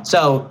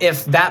 So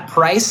if that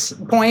price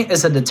point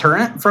is a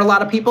deterrent for a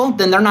lot of people,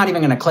 then they're not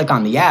even going to click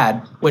on the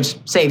ad, which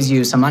saves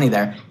you some money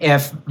there.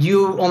 If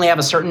you only have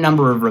a certain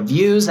number of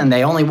reviews and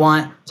they only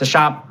want to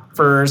shop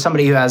for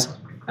somebody who has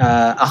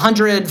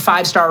 100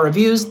 5-star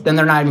reviews, then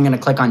they're not even going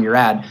to click on your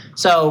ad.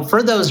 So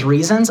for those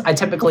reasons, I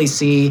typically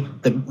see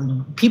the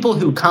people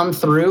who come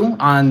through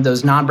on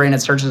those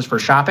non-branded searches for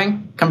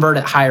shopping convert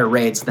at higher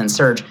rates than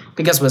search,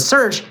 because with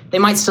search, they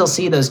might still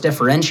see those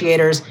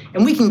differentiators,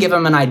 and we can give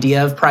them an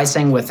idea of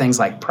pricing with things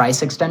like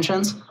price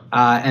extensions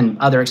and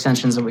other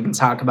extensions that we can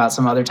talk about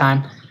some other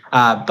time.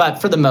 But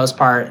for the most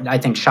part, I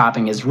think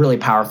shopping is really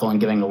powerful in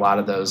giving a lot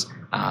of those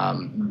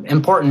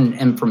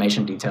important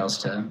information details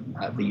to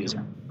the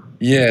user.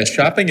 Yeah,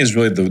 shopping is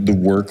really the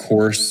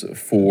workhorse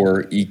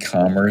for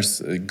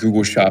e-commerce.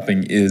 Google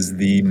Shopping is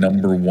the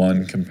number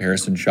one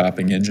comparison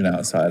shopping engine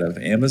outside of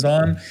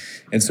Amazon.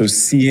 And so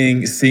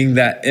seeing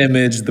that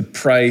image, the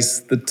price,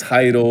 the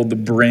title, the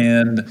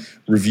brand,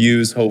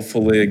 reviews,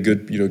 hopefully a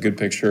good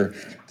picture,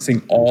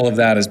 seeing all of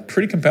that is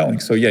pretty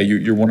compelling. So yeah,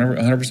 you're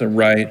 100%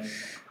 right.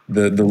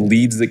 The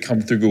leads that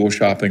come through Google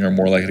Shopping are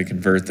more likely to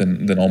convert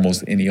than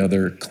almost any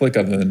other click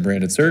other than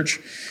branded search.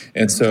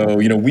 And so,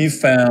 we've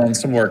found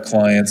some of our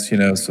clients,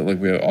 so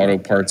like we have auto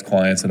parts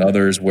clients and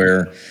others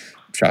where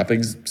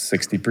shopping's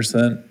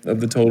 60%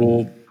 of the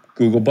total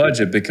Google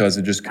budget because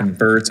it just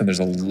converts and there's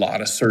a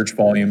lot of search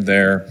volume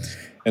there.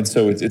 And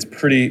so it's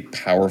pretty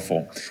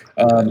powerful.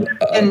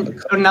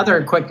 And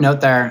another quick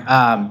note there,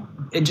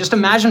 just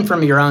imagine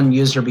from your own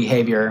user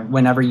behavior,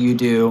 whenever you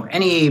do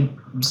any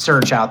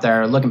search out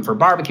there looking for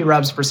barbecue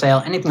rubs for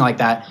sale, anything like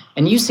that,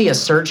 and you see a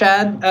search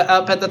ad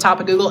up at the top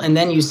of Google, and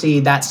then you see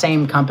that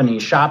same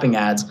company's shopping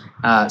ads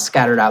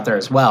scattered out there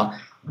as well.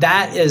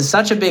 That is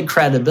such a big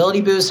credibility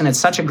boost, and it's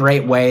such a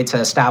great way to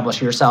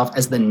establish yourself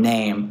as the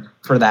name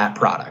for that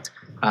product.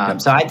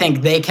 So I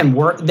think they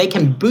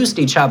can boost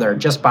each other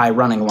just by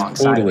running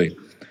alongside. Totally.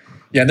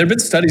 Yeah, and there have been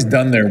studies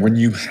done there when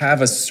you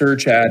have a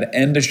search ad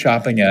and a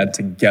shopping ad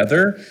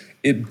together,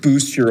 it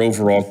boosts your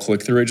overall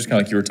click-through rate, just kind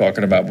of like you were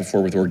talking about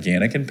before with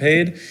organic and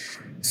paid.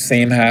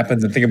 Same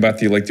happens, and think about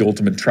the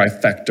ultimate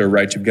trifecta,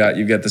 right?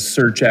 You've got the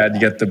search ad,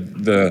 you got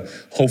the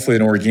hopefully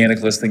an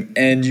organic listing,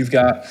 and you've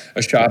got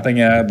a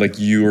shopping ad. Like,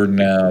 you are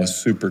now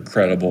super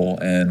credible,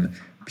 and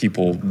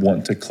people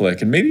want to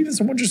click. And maybe even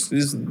someone just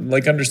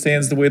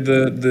understands the way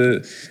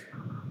the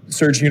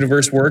search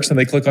universe works and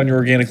they click on your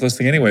organic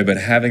listing anyway, but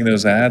having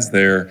those ads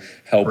there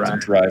help to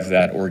drive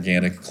that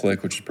organic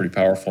click, which is pretty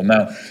powerful.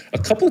 Now, a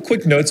couple of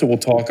quick notes that we'll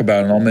talk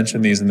about, and I'll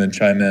mention these and then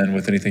chime in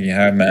with anything you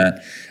have,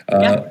 Matt.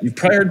 You've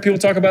probably heard people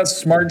talk about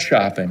smart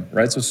shopping,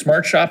 right? So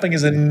smart shopping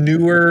is a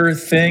newer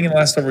thing in the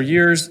last several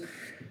years.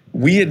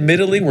 We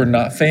admittedly were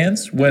not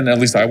fans at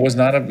least I was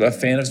not a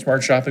fan of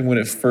smart shopping when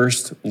it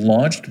first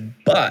launched,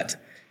 but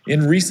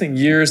in recent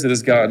years, it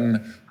has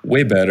gotten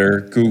way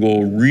better.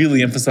 Google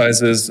really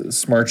emphasizes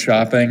smart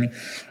shopping.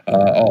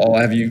 I'll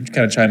have you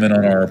kind of chime in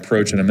on our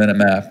approach in a minute,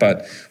 Matt.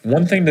 But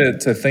one thing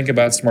to think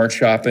about smart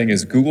shopping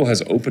is Google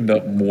has opened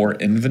up more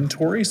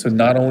inventory. So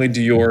not only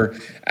do your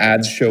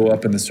ads show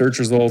up in the search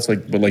results,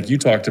 but like you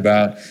talked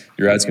about,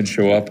 your ads can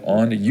show up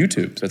on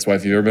YouTube. So that's why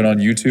if you've ever been on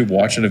YouTube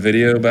watching a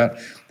video about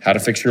how to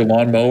fix your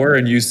lawnmower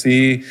and you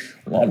see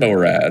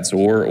lawnmower ads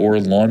or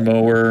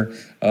lawnmower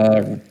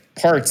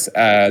parts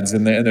ads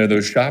and there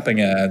those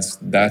shopping ads,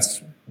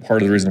 that's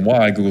part of the reason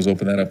why Google's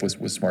opened that up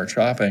with smart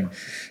shopping.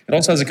 It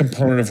also has a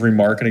component of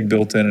remarketing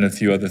built in and a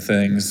few other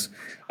things,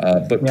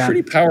 but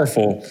pretty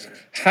powerful.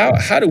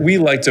 How do we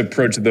like to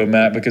approach it though,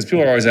 Matt? Because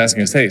people are always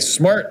asking us, hey,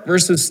 smart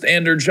versus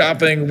standard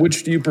shopping,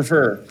 which do you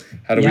prefer?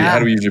 How do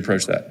we usually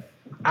approach that?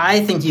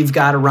 I think you've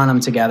got to run them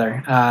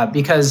together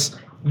because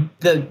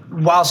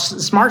while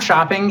smart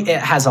shopping, it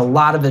has a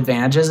lot of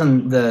advantages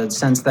in the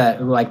sense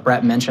that, like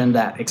Brett mentioned,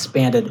 that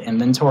expanded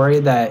inventory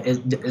that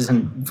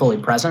isn't fully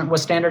present with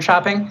standard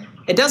shopping.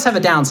 It does have a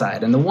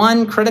downside. And the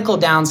one critical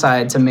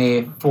downside to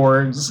me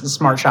for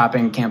smart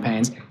shopping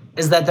campaigns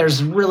is that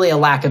there's really a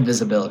lack of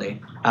visibility.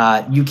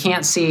 You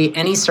can't see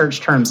any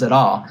search terms at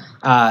all.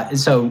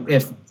 So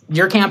if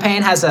your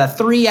campaign has a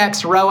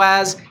 3x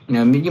ROAS,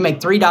 you make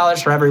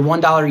 $3 for every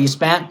 $1 you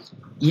spent,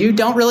 you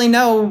don't really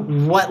know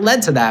what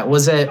led to that.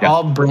 Was it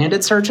all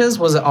branded searches?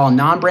 Was it all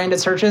non-branded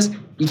searches?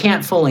 You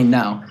can't fully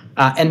know.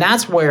 And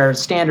that's where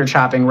standard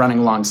shopping running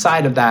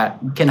alongside of that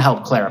can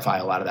help clarify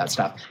a lot of that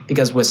stuff.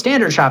 Because with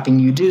standard shopping,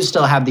 you do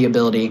still have the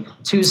ability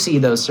to see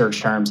those search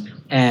terms.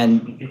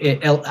 And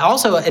it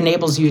also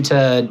enables you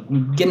to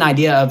get an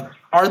idea of,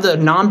 are the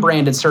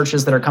non-branded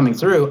searches that are coming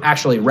through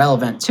actually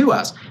relevant to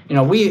us?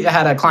 We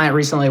had a client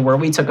recently where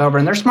we took over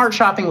and their smart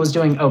shopping was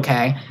doing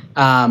okay,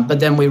 but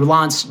then we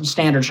launched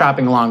standard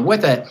shopping along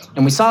with it,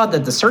 and we saw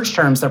that the search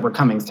terms that were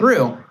coming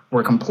through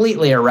were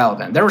completely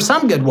irrelevant. There were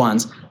some good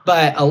ones,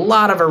 but a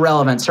lot of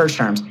irrelevant search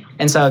terms.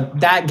 And so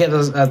that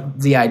gives us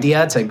the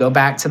idea to go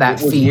back to that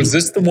feed. Was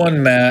this the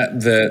one, Matt,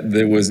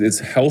 it's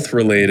health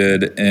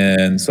related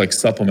and it's like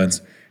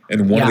supplements,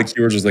 and one of the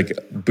keywords was like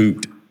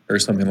boot? Or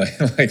something like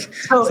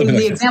so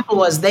the example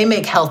was they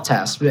make health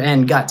tests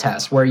and gut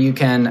tests where you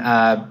can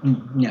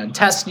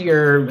test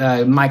your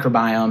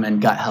microbiome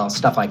and gut health,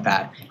 stuff like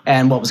that.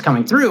 And what was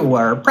coming through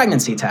were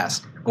pregnancy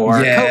tests or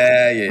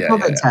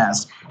COVID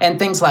tests and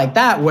things like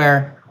that,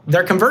 where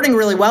they're converting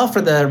really well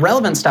for the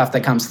relevant stuff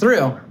that comes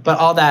through, but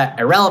all that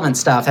irrelevant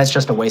stuff, that's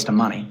just a waste of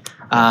money.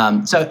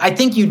 So I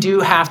think you do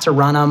have to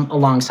run them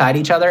alongside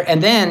each other.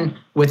 And then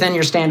within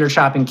your standard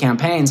shopping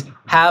campaigns,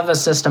 have a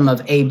system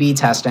of A/B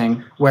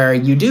testing where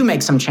you do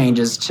make some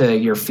changes to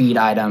your feed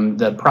item,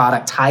 the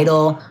product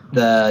title,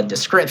 the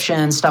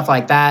description, stuff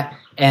like that,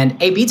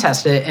 and A/B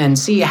test it and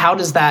see how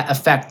does that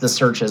affect the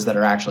searches that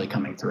are actually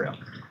coming through.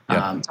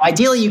 So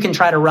ideally, you can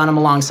try to run them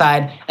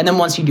alongside. And then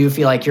once you do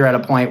feel like you're at a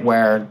point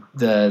where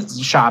the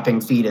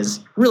shopping feed is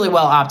really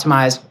well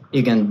optimized,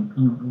 you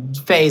can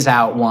phase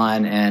out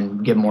one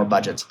and give more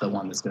budget to the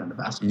one that's doing the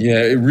best.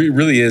 Yeah, it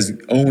really is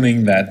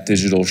owning that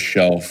digital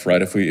shelf,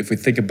 right? If we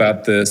think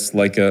about this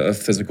like a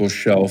physical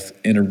shelf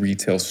in a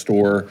retail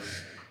store,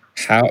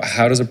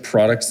 how does a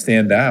product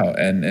stand out?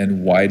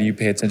 And why do you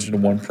pay attention to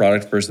one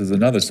product versus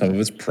another? Some of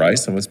it's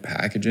price, some of it's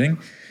packaging.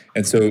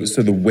 And so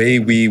the way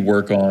we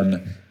work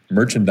on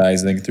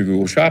merchandising through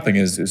Google Shopping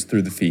is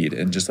through the feed.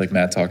 And just like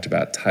Matt talked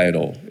about,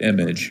 title,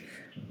 image,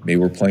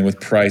 maybe we're playing with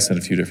price in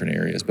a few different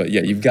areas. But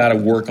yeah, you've got to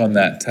work on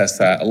that, test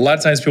that. A lot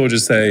of times people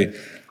just say,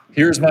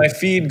 here's my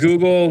feed,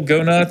 Google,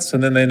 go nuts.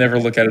 And then they never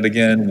look at it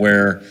again,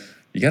 where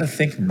you got to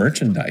think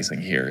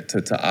merchandising here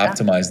to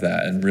optimize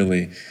that and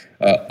really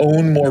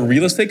own more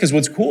real estate. Because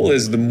what's cool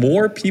is the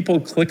more people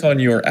click on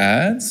your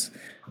ads,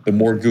 the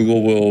more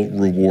Google will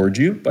reward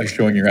you by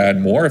showing your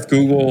ad more. If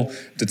Google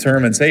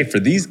determines, hey, for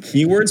these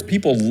keywords,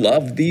 people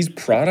love these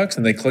products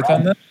and they click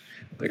on them,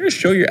 they're going to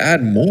show your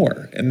ad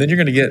more. And then you're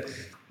going to get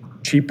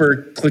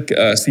cheaper click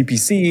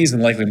CPCs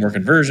and likely more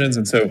conversions.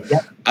 And so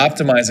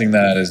optimizing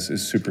that is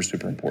super,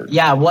 super important.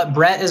 Yeah, what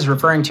Brett is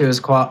referring to is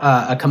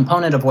a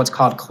component of what's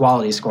called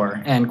quality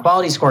score. And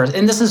quality scores,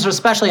 and this is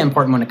especially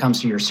important when it comes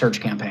to your search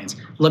campaigns,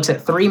 looks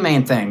at three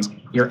main things.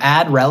 Your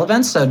ad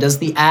relevance, so does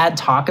the ad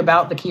talk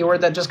about the keyword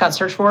that just got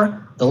searched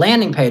for? The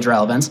landing page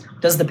relevance,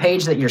 does the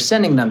page that you're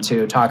sending them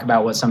to talk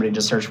about what somebody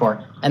just searched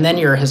for? And then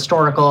your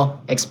historical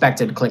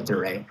expected click-through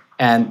rate.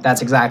 And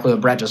that's exactly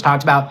what Brett just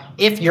talked about.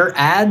 If your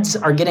ads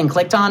are getting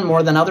clicked on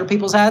more than other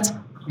people's ads,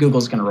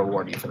 Google's going to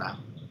reward you for that.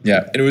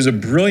 Yeah, and it was a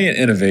brilliant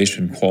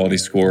innovation, quality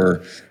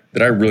score,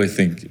 that I really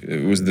think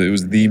it was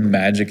the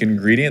magic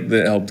ingredient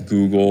that helped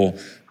Google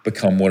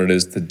become what it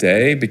is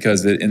today,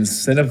 because it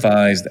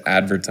incentivized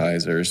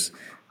advertisers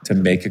to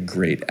make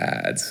great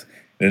ads.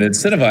 And it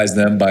incentivized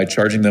them by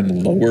charging them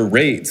lower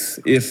rates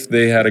if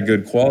they had a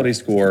good quality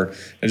score.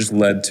 It just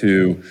led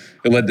to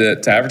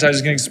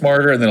advertisers getting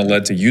smarter, and then it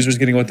led to users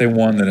getting what they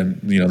want, and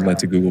then it led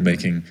to Google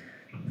making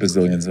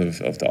bazillions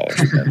of dollars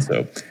again.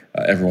 So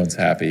everyone's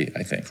happy,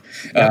 I think.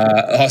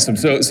 Awesome.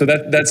 So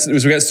that's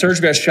we got search,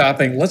 we got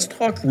shopping. Let's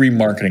talk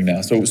remarketing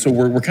now. So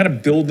we're kind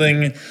of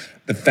building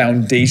the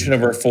foundation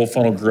of our full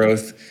funnel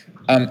growth.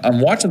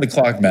 I'm watching the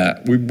clock,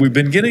 Matt. We've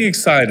been getting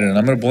excited, and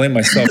I'm going to blame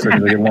myself here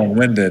because I get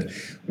long-winded.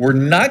 We're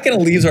not going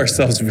to leave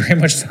ourselves very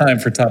much time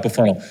for top of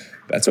funnel.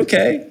 That's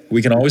okay.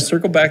 We can always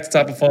circle back to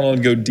top of funnel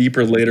and go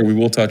deeper later. We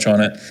will touch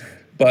on it.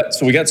 But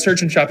so we got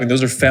search and shopping.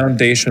 Those are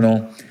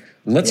foundational.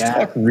 Let's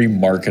talk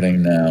remarketing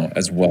now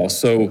as well.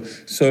 So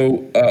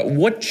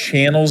what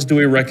channels do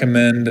we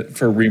recommend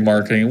for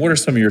remarketing? What are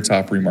some of your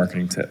top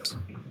remarketing tips?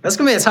 That's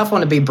going to be a tough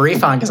one to be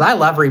brief on because I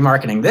love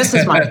remarketing. This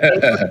is my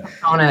favorite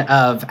component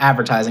of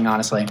advertising,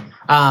 honestly.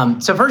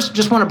 So first,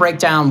 just want to break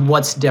down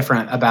what's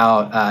different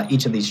about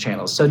each of these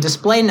channels. So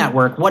display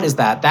network, what is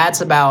that? That's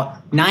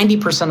about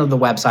 90% of the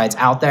websites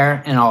out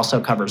there and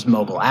also covers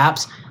mobile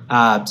apps.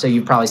 So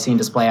you've probably seen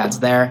display ads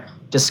there.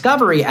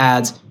 Discovery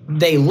ads,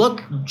 they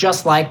look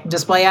just like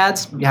display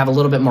ads. You have a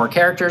little bit more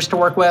characters to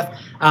work with,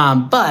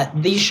 but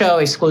these show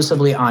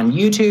exclusively on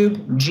YouTube,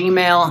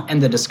 Gmail,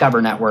 and the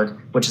Discover network,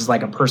 which is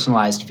like a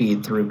personalized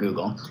feed through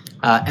Google.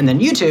 And then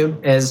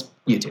YouTube is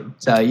YouTube.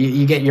 So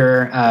you get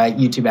your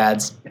YouTube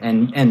ads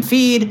and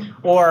feed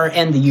or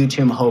in the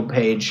YouTube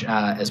homepage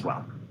as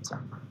well. So.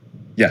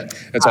 Yeah,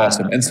 that's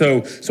awesome. And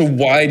so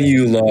why do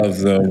you love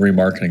the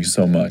remarketing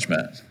so much,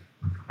 Matt?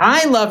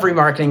 I love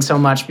remarketing so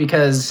much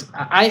because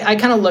I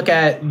kind of look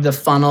at the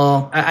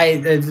funnel.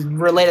 I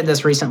related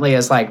this recently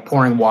as like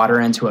pouring water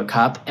into a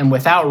cup. And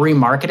without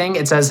remarketing,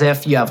 it's as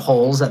if you have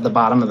holes at the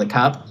bottom of the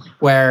cup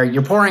where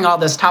you're pouring all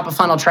this top of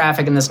funnel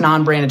traffic and this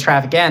non-branded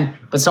traffic in,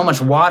 but so much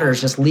water is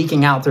just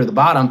leaking out through the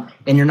bottom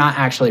and you're not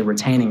actually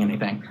retaining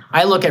anything.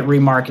 I look at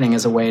remarketing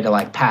as a way to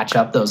like patch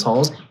up those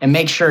holes and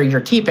make sure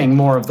you're keeping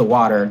more of the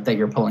water that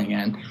you're pulling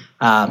in.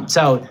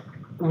 So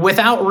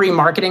without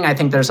remarketing, I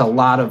think there's a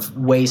lot of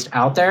waste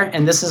out there,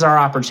 and this is our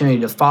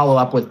opportunity to follow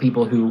up with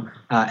people who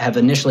have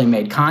initially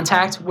made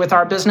contact with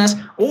our business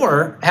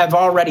or have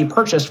already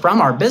purchased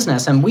from our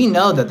business, and we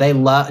know that they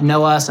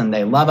know us and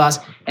they love us,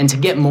 and to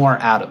get more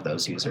out of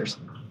those users.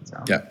 So,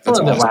 yeah,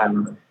 that's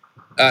awesome.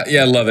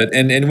 I love it.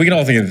 And we can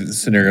all think of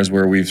scenarios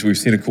where we've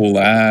seen a cool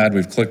ad,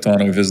 we've clicked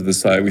on it, we visit the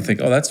site, we think,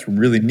 oh, that's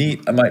really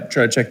neat. I might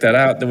try to check that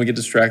out. Then we get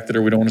distracted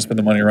or we don't want to spend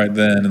the money right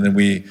then. And then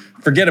we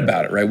forget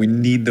about it, right? We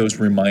need those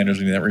reminders.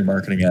 We need that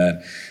remarketing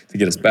ad to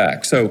get us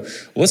back. So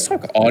let's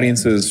talk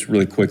audiences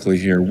really quickly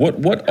here.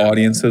 What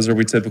audiences are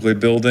we typically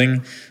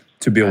building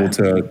to be able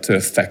to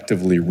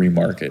effectively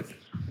remarket?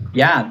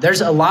 Yeah,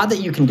 there's a lot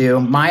that you can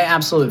do. My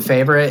absolute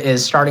favorite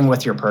is starting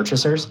with your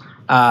purchasers.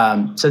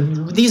 So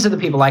these are the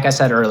people, like I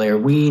said earlier,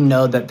 we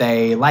know that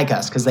they like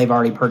us because they've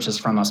already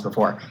purchased from us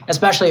before,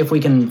 especially if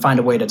we can find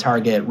a way to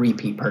target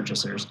repeat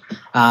purchasers.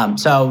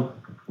 So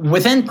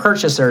within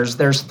purchasers,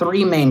 there's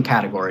three main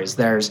categories.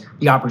 There's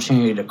the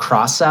opportunity to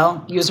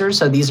cross-sell users.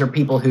 So these are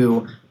people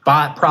who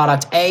bought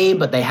product A,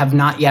 but they have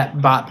not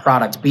yet bought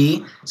product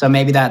B. So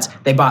maybe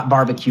they bought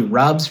barbecue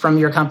rubs from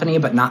your company,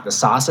 but not the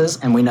sauces.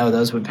 And we know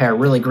those would pair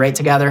really great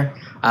together.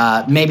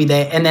 And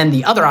then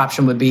the other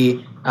option would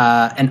be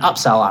an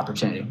upsell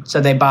opportunity. So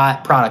they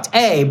bought product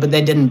A, but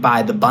they didn't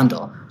buy the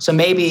bundle. So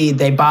maybe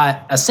they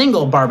bought a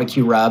single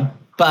barbecue rub,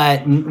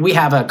 but we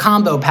have a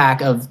combo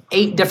pack of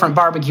 8 different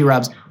barbecue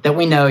rubs that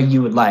we know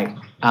you would like.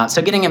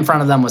 So getting in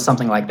front of them with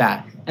something like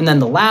that. And then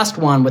the last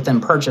one within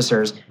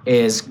purchasers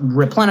is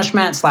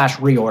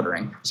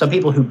replenishment/reordering. So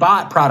people who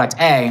bought product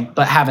A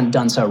but haven't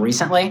done so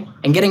recently,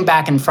 and getting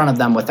back in front of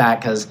them with that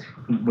because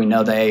we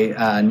know they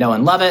know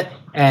and love it,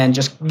 and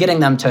just getting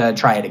them to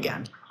try it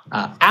again.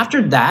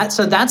 After that,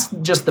 so that's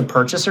just the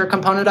purchaser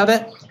component of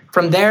it.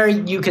 From there,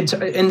 you could,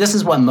 and this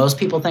is what most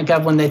people think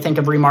of when they think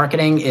of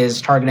remarketing, is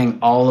targeting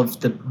all of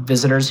the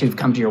visitors who've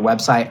come to your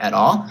website at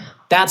all.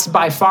 That's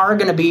by far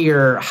going to be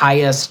your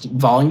highest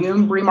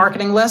volume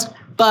remarketing list,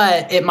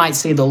 but it might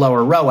see the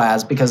lower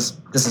ROAS because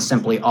this is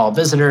simply all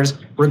visitors,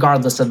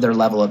 regardless of their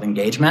level of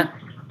engagement.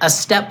 A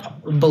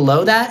step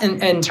below that,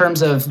 in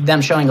terms of them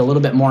showing a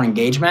little bit more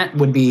engagement,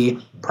 would be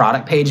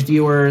product page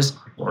viewers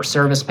or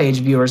service page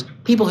viewers,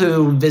 people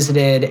who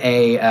visited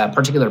a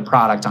particular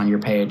product on your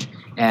page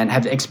and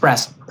have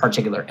expressed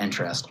particular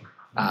interest.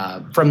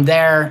 From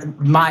there,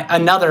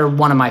 another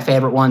one of my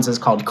favorite ones is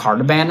called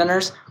cart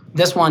abandoners.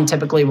 This one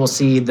typically will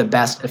see the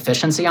best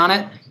efficiency on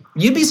it.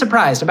 You'd be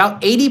surprised,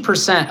 about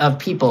 80% of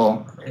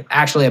people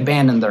actually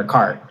abandon their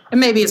cart. And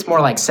maybe it's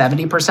more like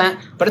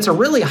 70%, but it's a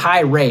really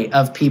high rate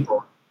of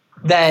people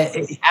that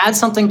add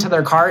something to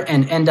their cart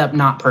and end up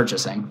not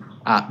purchasing.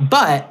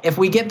 But if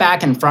we get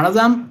back in front of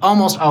them,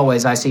 almost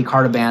always I see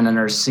cart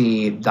abandoners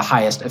see the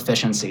highest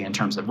efficiency in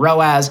terms of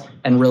ROAS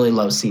and really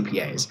low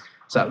CPAs.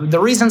 So the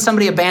reason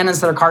somebody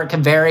abandons their cart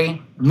could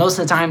vary. Most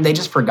of the time, they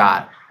just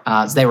forgot.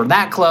 They were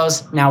that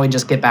close. Now we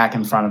just get back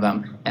in front of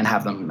them and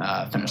have them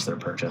finish their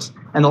purchase.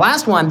 And the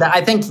last one that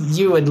I think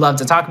you would love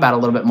to talk about a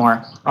little bit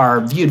more are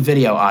viewed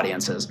video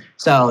audiences.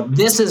 So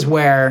this is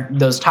where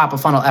those top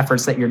of funnel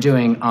efforts that you're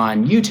doing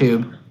on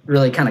YouTube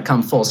really kind of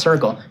come full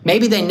circle.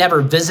 Maybe they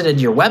never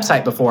visited your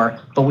website before,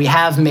 but we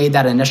have made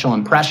that initial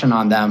impression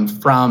on them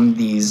from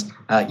these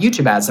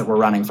YouTube ads that we're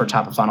running for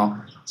top of funnel.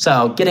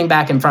 So getting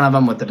back in front of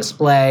them with the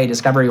display,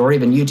 discovery, or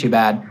even YouTube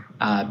ad,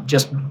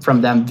 just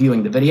from them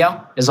viewing the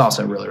video is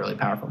also really, really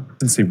powerful.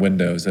 See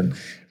windows and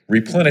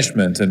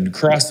replenishment and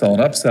cross-sell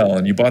and upsell,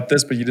 and you bought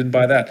this, but you didn't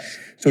buy that.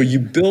 So you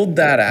build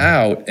that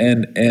out,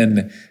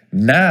 and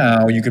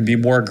now you can be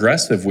more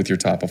aggressive with your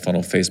top of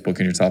funnel Facebook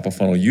and your top of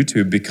funnel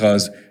YouTube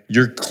because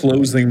you're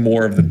closing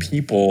more of the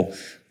people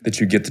that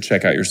you get to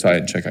check out your site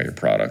and check out your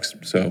products.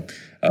 So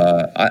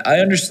I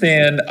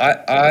understand.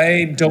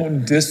 I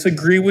don't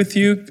disagree with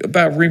you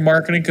about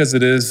remarketing because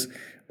it is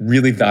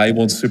really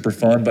valuable and super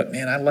fun. But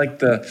man, I like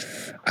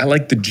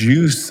the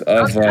juice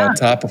of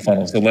top of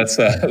funnel. So let's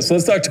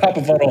talk top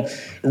of funnel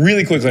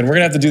really quickly. And we're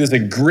gonna have to do this a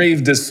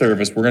grave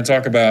disservice. We're gonna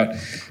talk about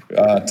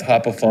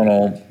top of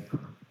funnel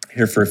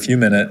here for a few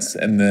minutes,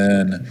 and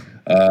then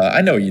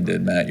I know you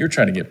did, Matt. You're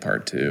trying to get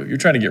part two. You're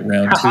trying to get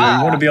round two.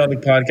 You want to be on the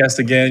podcast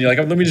again. You're like,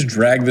 oh, let me just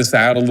drag this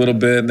out a little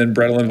bit, and then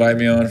Brett will invite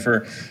me on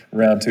for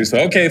round two. So,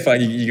 okay,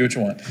 fine. You get what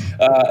you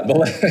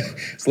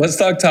want. So let's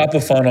talk top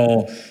of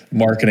funnel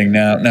marketing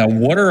now. Now,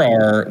 what are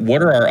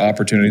our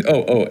opportunities?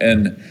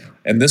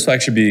 And this will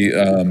actually be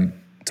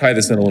tie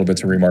this in a little bit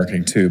to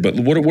remarketing too. But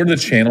what are the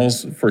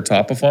channels for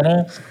top of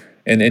funnel?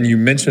 And you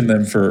mentioned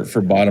them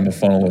for bottom of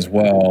funnel as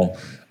well.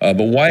 But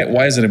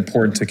why is it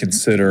important to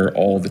consider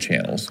all the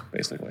channels,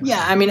 basically?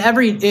 Yeah, I mean,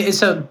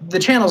 so the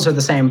channels are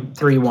the same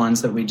three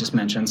ones that we just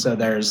mentioned. So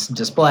there's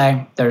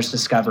display, there's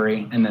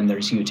discovery, and then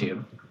there's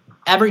YouTube.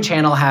 Every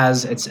channel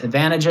has its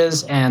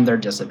advantages and their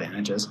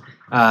disadvantages.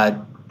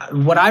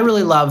 What I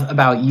really love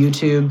about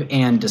YouTube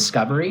and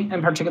discovery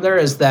in particular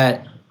is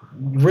that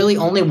really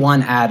only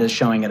one ad is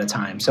showing at a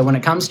time. So when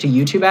it comes to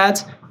YouTube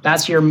ads,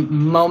 that's your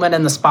moment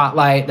in the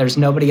spotlight. There's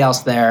nobody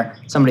else there.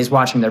 Somebody's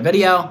watching their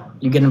video.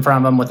 You get in front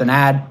of them with an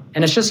ad,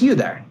 and it's just you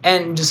there.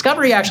 And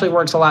discovery actually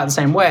works a lot the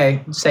same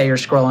way. Say you're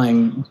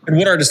scrolling. And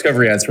what are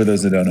discovery ads for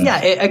those that don't know? Yeah,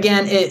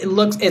 it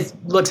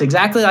looks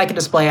exactly like a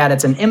display ad.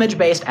 It's an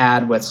image-based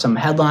ad with some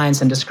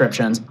headlines and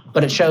descriptions,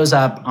 but it shows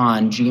up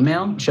on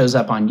Gmail, shows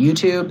up on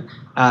YouTube.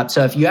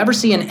 So if you ever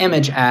see an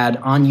image ad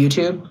on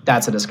YouTube,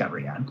 that's a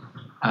discovery ad.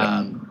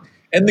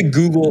 And the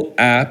Google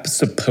app,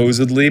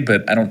 supposedly,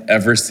 but I don't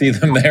ever see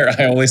them there.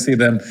 I only see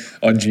them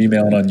on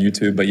Gmail and on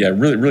YouTube. But yeah,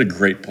 really, really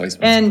great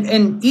placement.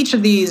 And each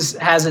of these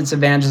has its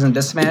advantages and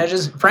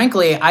disadvantages.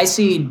 Frankly, I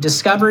see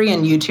discovery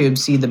and YouTube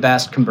see the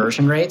best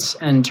conversion rates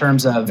in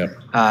terms of,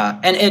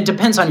 and it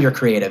depends on your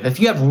creative. If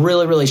you have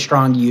really, really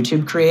strong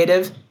YouTube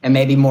creative and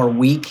maybe more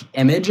weak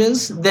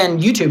images,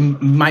 then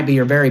YouTube might be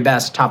your very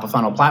best top of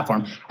funnel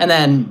platform. And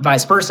then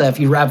vice versa,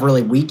 if you have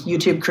really weak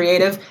YouTube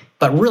creative,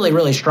 but really,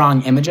 really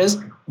strong images,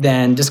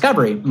 then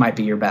discovery might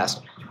be your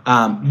best.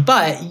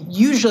 But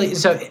usually,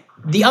 so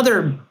the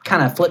other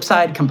kind of flip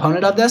side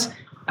component of this,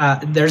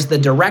 there's the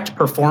direct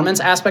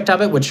performance aspect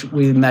of it, which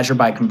we measure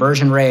by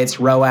conversion rates,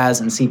 ROAS,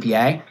 and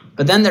CPA.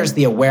 But then there's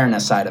the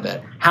awareness side of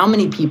it. How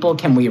many people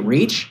can we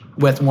reach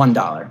with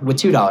 $1, with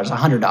 $2,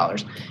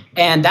 $100?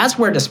 And that's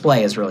where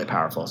display is really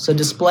powerful. So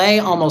display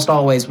almost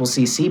always will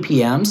see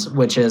CPMs,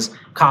 which is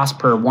cost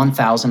per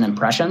 1,000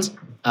 impressions,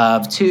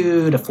 of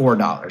 $2 to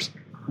 $4.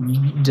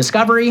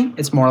 Discovery,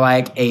 it's more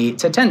like $8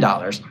 to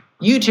 $10.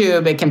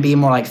 YouTube, it can be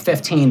more like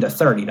 $15 to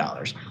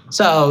 $30.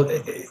 So,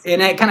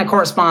 and it kind of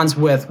corresponds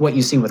with what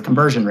you see with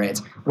conversion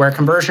rates, where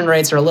conversion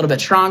rates are a little bit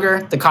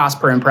stronger, the cost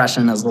per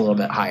impression is a little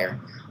bit higher.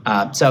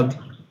 So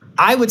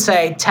I would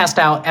say test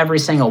out every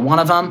single one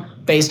of them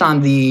based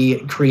on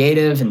the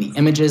creative and the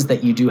images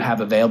that you do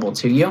have available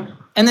to you,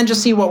 and then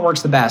just see what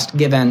works the best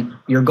given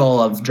your goal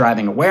of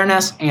driving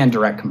awareness and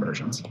direct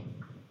conversions.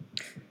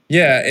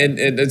 Yeah,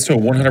 and so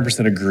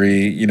 100%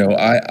 agree. You know,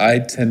 I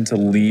tend to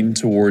lean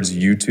towards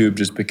YouTube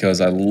just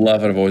because I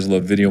love it. I've always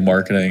loved video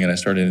marketing, and I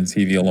started in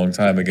TV a long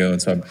time ago,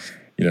 and so I'm,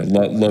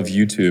 love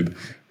YouTube.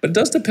 But it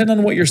does depend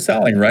on what you're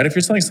selling, right? If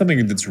you're selling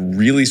something that's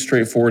really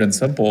straightforward and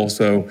simple,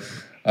 so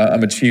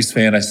I'm a Chiefs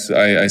fan. I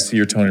see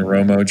your Tony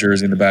Romo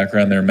jersey in the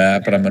background there,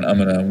 Matt. But I'm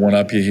gonna one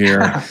up you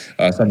here.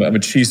 So I'm a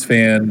Chiefs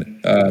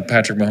fan.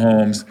 Patrick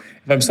Mahomes.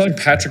 If I'm selling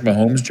Patrick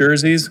Mahomes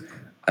jerseys,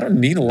 I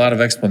don't need a lot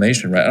of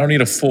explanation, right? I don't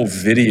need a full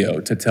video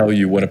to tell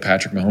you what a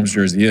Patrick Mahomes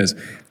jersey is.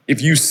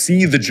 If you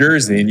see the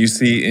jersey and you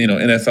see,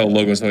 NFL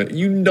logos,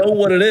 you know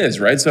what it is,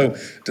 right? So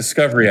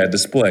discovery ad,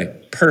 display,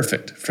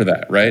 perfect for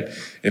that, right?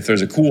 If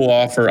there's a cool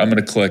offer, I'm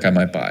going to click, I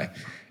might buy.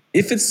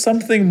 If it's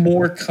something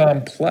more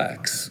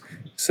complex,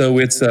 so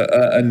it's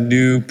a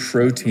new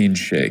protein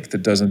shake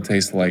that doesn't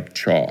taste like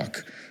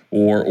chalk,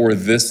 or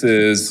this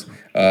is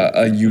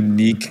a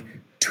unique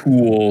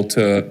tool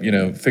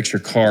to fix your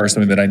car,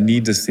 something that I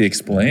need to see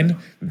explained,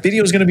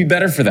 video is going to be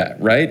better for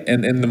that, right?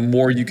 And the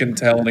more you can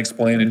tell and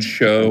explain and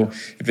show,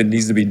 if it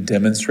needs to be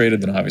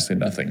demonstrated, then obviously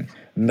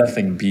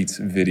nothing beats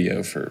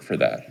video for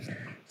that.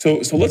 So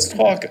let's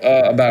talk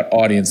about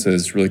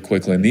audiences really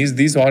quickly. And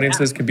these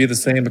audiences can be the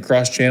same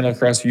across channel,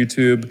 across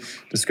YouTube,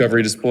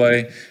 discovery,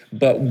 display.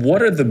 But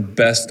what are the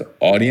best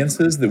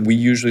audiences that we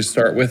usually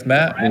start with,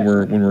 Matt, when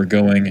we're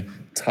going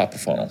top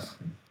of funnel?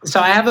 So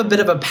I have a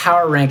bit of a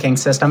power ranking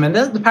system, and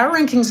the power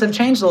rankings have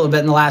changed a little bit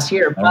in the last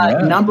year,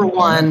 but number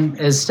one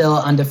is still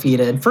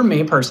undefeated for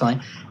me personally,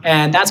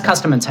 and that's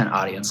custom intent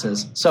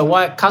audiences. So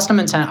what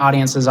custom intent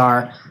audiences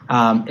are,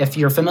 if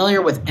you're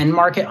familiar with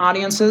in-market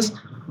audiences,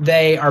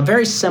 they are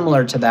very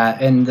similar to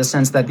that in the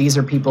sense that these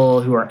are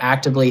people who are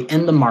actively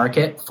in the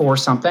market for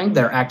something.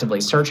 They're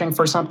actively searching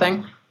for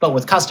something. But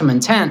with custom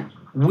intent,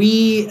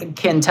 we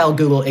can tell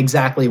Google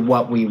exactly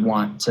what we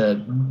want to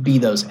be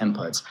those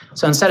inputs.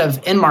 So instead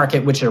of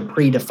in-market, which are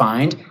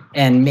predefined,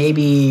 and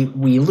maybe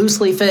we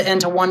loosely fit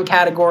into one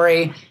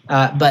category,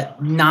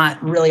 but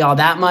not really all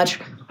that much,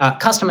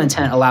 custom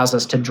intent allows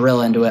us to drill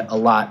into it a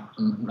lot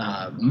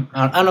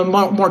on a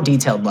more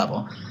detailed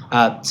level.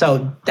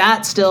 So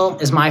that still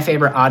is my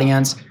favorite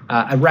audience.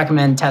 I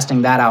recommend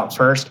testing that out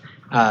first.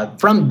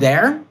 From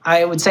there,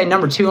 I would say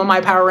number two on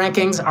my power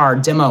rankings are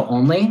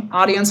demo-only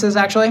audiences,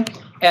 actually.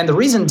 And the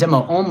reason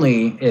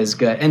demo-only is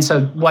good, and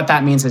so what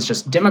that means is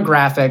just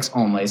demographics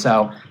only.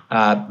 So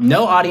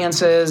no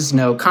audiences,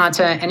 no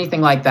content,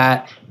 anything like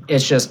that.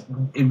 It's just,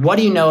 what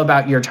do you know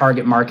about your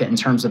target market in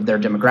terms of their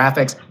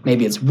demographics?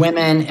 Maybe it's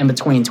women in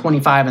between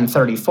 25 and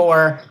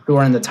 34 who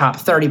are in the top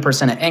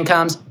 30% of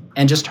incomes,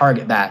 and just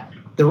target that.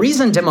 The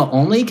reason demo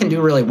only can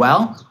do really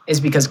well is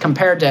because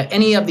compared to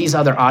any of these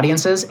other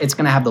audiences, it's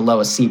going to have the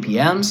lowest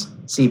CPMs,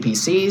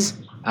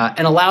 CPCs,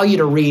 and allow you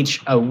to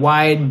reach a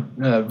wide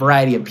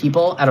variety of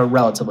people at a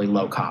relatively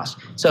low cost.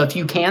 So if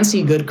you can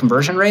see good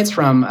conversion rates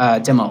from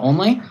demo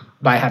only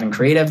by having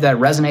creative that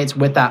resonates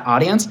with that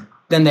audience,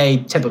 then they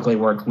typically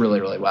work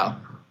really, really well.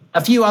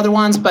 A few other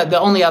ones, but the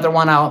only other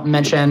one I'll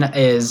mention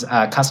is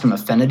custom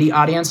affinity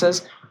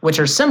audiences, which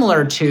are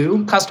similar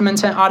to custom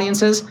intent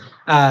audiences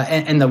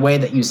in the way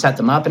that you set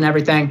them up and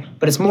everything,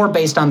 but it's more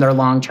based on their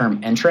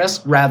long-term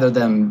interest rather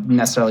than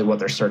necessarily what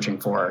they're searching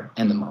for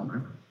in the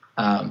moment.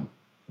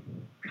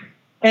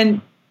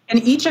 And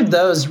each of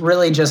those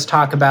really just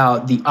talk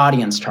about the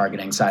audience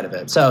targeting side of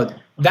it. So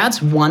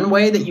that's one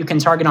way that you can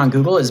target on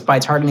Google, is by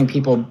targeting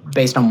people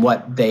based on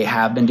what they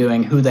have been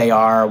doing, who they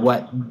are,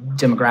 what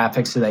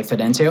demographics do they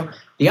fit into.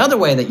 The other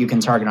way that you can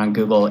target on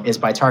Google is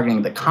by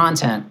targeting the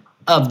content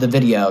of the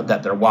video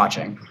that they're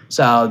watching.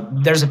 So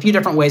there's a few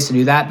different ways to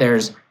do that.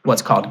 There's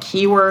what's called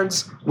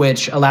keywords,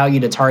 which allow you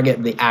to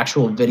target the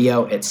actual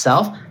video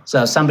itself.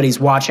 So if somebody's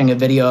watching a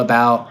video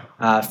about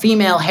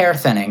female hair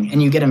thinning,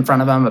 and you get in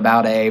front of them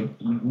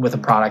with a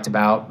product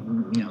about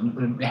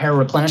hair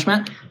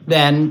replenishment,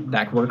 then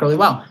that could work really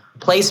well.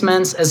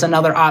 Placements is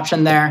another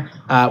option there,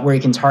 where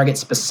you can target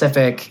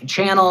specific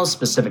channels,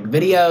 specific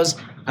videos.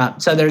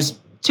 So there's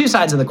two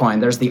sides of the coin.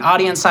 There's the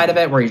audience side of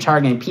it, where you're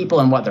targeting people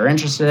and what they're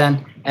interested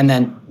in, and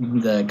then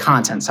the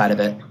content side of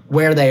it,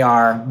 where they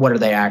are, what are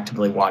they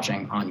actively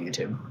watching on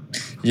YouTube.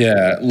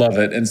 Yeah, love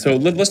it. And so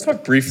let's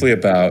talk briefly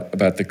about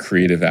the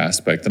creative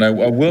aspect. And I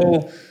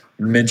will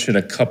mention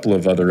a couple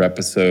of other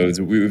episodes.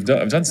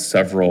 I've done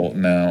several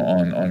now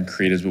on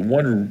creatives, but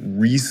one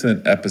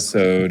recent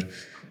episode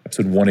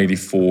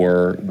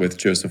 184 with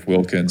Joseph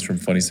Wilkins from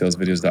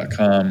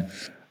funnysalesvideos.com.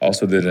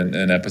 Also did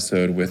an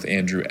episode with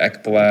Andrew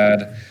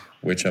Ekblad,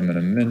 which I'm going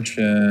to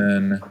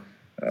mention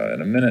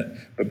in a minute.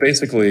 But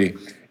basically,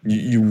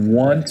 you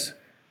want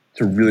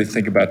to really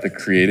think about the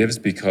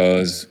creatives,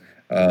 because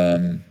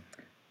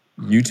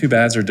YouTube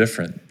ads are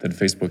different than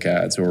Facebook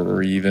ads,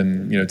 or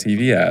even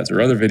TV ads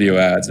or other video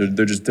ads.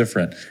 They're just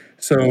different.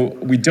 So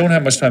we don't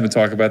have much time to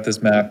talk about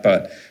this, Matt,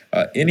 but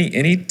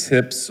any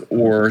tips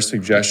or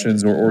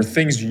suggestions or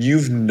things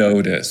you've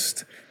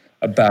noticed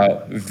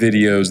about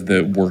videos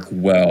that work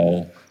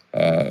well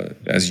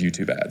as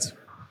YouTube ads?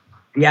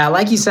 Yeah,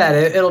 like you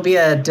said, it'll be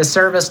a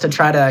disservice to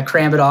try to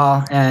cram it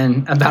all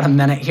in about a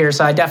minute here.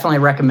 So I definitely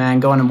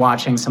recommend going and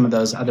watching some of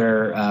those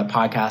other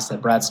podcasts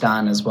that Brett's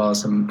done, as well as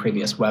some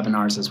previous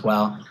webinars as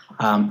well.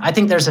 I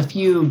think there's a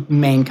few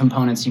main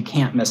components you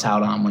can't miss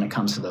out on when it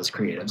comes to those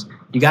creatives.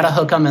 You got to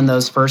hook them in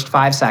those first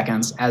 5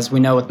 seconds. As we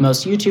know with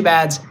most YouTube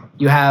ads,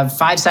 you have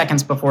 5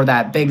 seconds before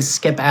that big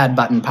skip ad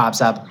button pops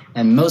up,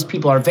 and most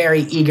people are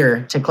very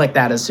eager to click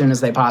that as soon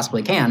as they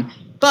possibly can.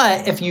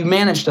 But if you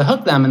manage to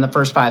hook them in the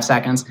first 5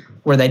 seconds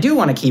where they do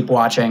want to keep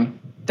watching,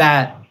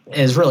 that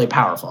is really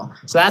powerful.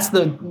 So that's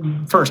the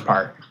first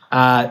part.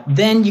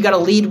 Then you got to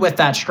lead with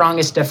that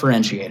strongest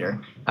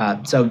differentiator.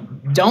 So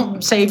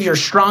don't save your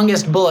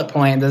strongest bullet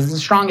point, the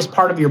strongest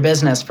part of your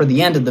business, for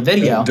the end of the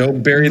video.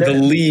 Don't bury the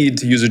lead,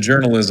 to use a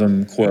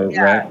journalism quote,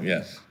 right?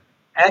 Yeah.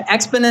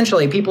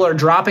 Exponentially, people are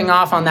dropping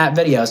off on that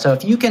video. So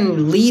if you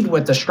can lead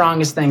with the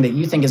strongest thing that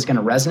you think is going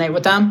to resonate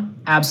with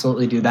them,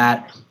 absolutely do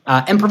that.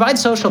 And provide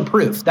social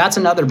proof. That's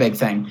another big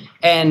thing.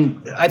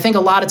 And I think a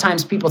lot of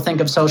times people think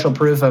of social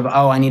proof of,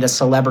 I need a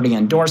celebrity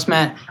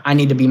endorsement. I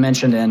need to be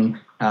mentioned in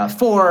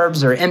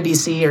Forbes or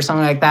NBC or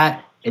something like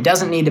that. It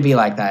doesn't need to be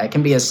like that. It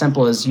can be as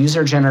simple as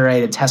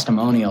user-generated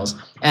testimonials.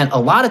 And a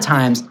lot of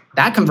times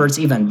that converts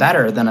even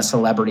better than a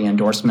celebrity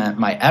endorsement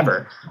might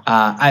ever.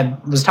 I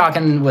was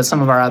talking with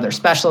some of our other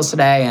specialists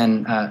today,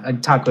 and I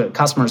talk with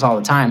customers all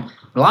the time.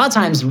 A lot of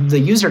times the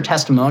user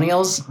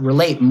testimonials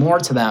relate more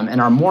to them and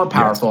are more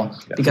powerful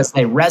because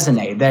they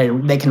resonate.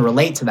 They can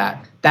relate to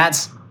that.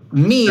 That's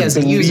me as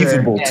a user.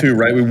 Believable too,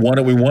 right? We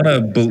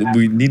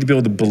need to be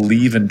able to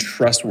believe and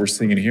trust what we're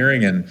seeing and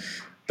hearing, and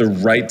the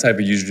right type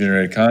of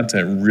user-generated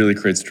content really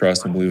creates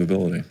trust and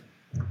believability.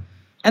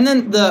 And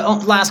then the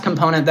last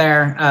component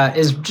there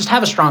is just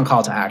have a strong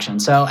call to action.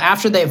 So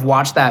after they've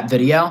watched that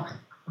video,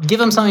 give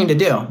them something to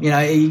do,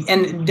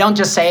 and don't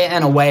just say it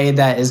in a way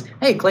that is,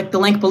 hey, click the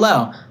link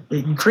below.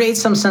 Create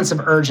some sense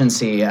of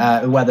urgency,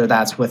 whether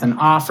that's with an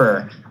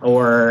offer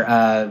or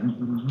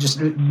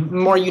just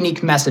more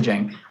unique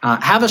messaging.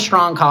 Have a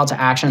strong call to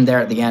action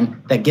there at the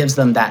end that gives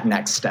them that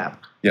next step.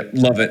 Yep,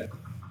 love it.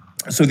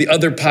 So the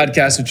other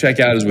podcast to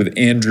check out is with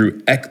Andrew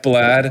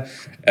Ekblad,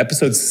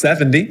 episode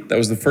 70. That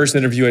was the first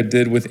interview I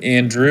did with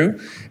Andrew.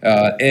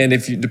 And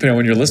depending on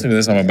when you're listening to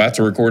this, I'm about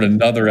to record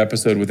another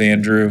episode with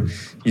Andrew.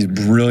 He's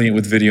brilliant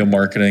with video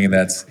marketing, and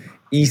that's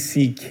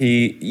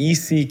ECKBLAD,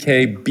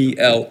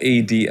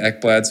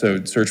 Ekblad.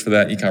 So search for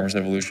that, E-commerce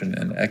Evolution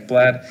and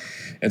Ekblad.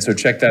 And so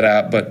check that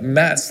out. But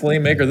Matt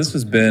Slaymaker, this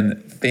has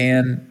been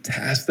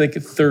fantastic.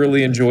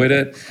 Thoroughly enjoyed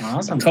it.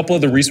 Awesome. A couple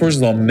of the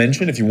resources I'll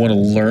mention if you want to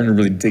learn and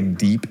really dig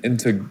deep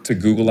into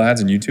Google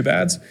ads and YouTube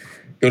ads,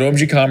 go to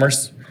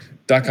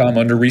omgcommerce.com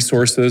under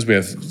resources. We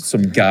have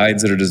some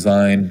guides that are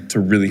designed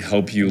to really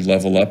help you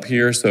level up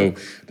here. So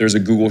there's a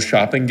Google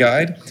shopping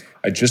guide.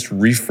 I just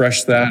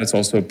refreshed that. It's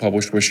also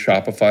published with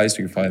Shopify, so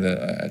you can find it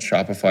at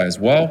Shopify as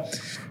well.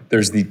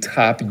 There's the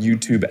top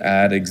YouTube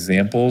ad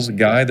examples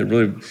guide that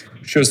really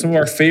shows some of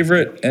our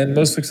favorite and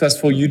most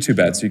successful YouTube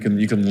ads. So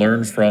you can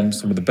learn from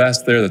some of the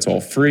best there. That's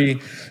all free.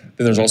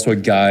 Then there's also a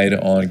guide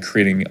on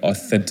creating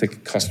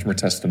authentic customer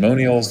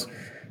testimonials.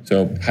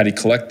 So how do you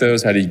collect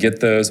those? How do you get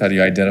those? How do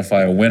you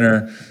identify a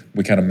winner?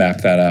 We kind of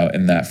map that out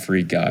in that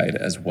free guide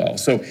as well.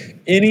 So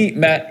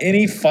Matt,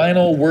 any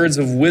final words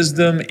of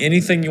wisdom,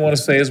 anything you want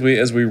to say as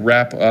we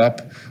wrap up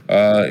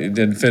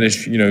and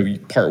finish,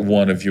 part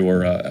one of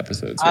your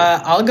episodes?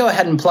 I'll go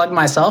ahead and plug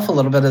myself a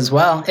little bit as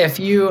well.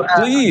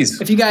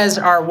 Please. If you guys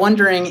are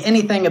wondering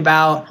anything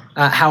about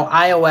how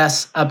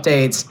iOS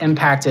updates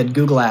impacted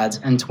Google Ads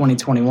in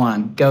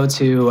 2021, go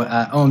to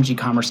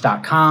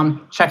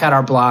omgcommerce.com, check out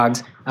our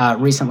blogs.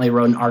 Recently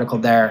wrote an article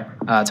there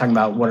talking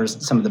about what are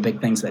some of the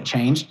big things that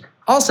changed.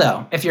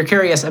 Also, if you're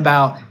curious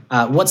about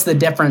what's the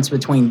difference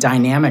between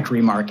dynamic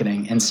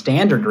remarketing and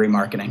standard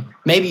remarketing,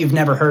 maybe you've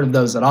never heard of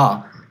those at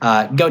all,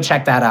 go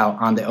check that out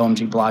on the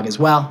OMG blog as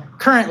well.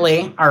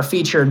 Currently, our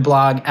featured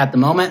blog at the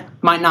moment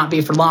might not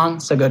be for long,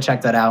 so go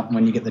check that out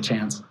when you get the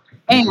chance.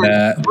 And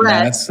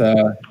Brett,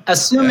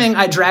 assuming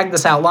I drag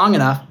this out long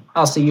enough,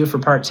 I'll see you for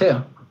part 2.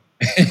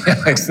 Yeah,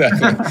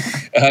 exactly.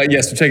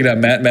 So check it out.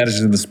 Matt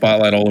is in the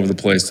spotlight all over the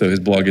place, so his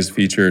blog is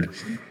featured.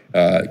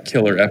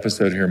 Killer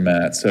episode here,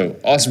 Matt. So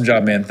awesome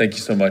job, man. Thank you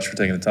so much for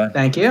taking the time.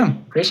 Thank you.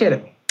 Appreciate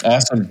it.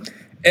 Awesome.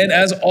 And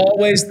as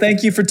always,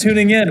 thank you for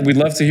tuning in. We'd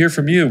love to hear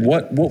from you.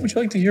 What would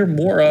you like to hear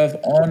more of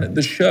on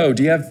the show?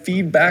 Do you have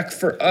feedback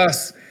for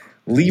us?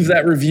 Leave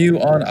that review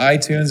on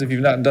iTunes if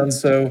you've not done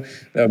so.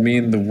 That would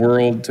mean the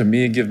world to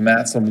me. Give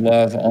Matt some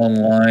love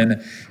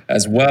online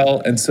as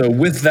well. And so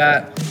with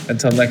that,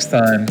 until next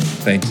time,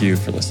 thank you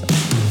for listening.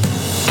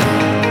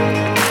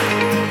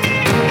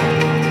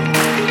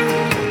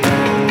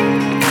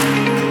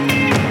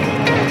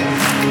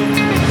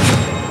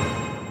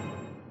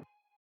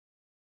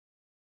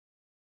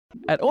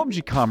 At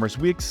OMG Commerce,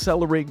 we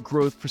accelerate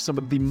growth for some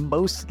of the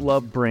most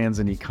loved brands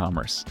in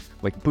e-commerce,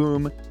 like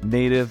Boom,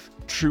 Native,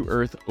 True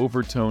Earth,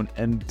 Overtone,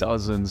 and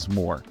dozens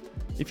more.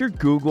 If your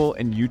Google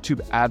and YouTube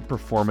ad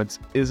performance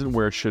isn't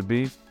where it should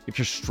be, if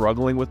you're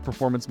struggling with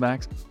Performance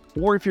Max,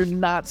 or if you're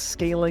not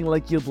scaling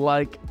like you'd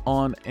like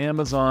on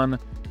Amazon,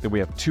 then we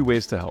have 2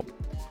 ways to help.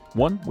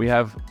 One, we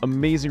have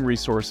amazing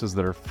resources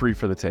that are free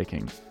for the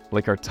taking,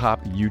 like our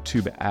top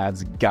YouTube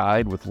ads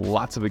guide with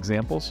lots of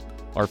examples,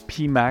 our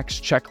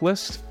PMax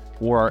checklist,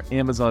 or our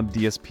Amazon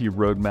DSP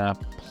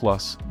roadmap,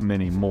 plus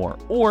many more.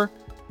 Or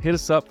hit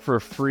us up for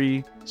a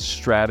free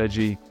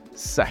strategy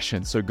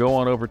session. So go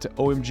on over to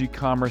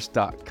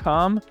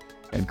omgcommerce.com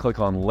and click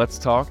on Let's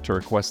Talk to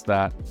request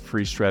that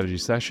free strategy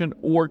session,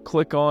 or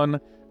click on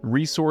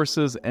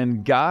Resources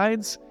and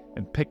Guides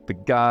and pick the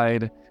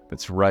guide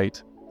that's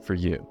right for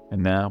you.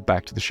 And now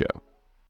back to the show.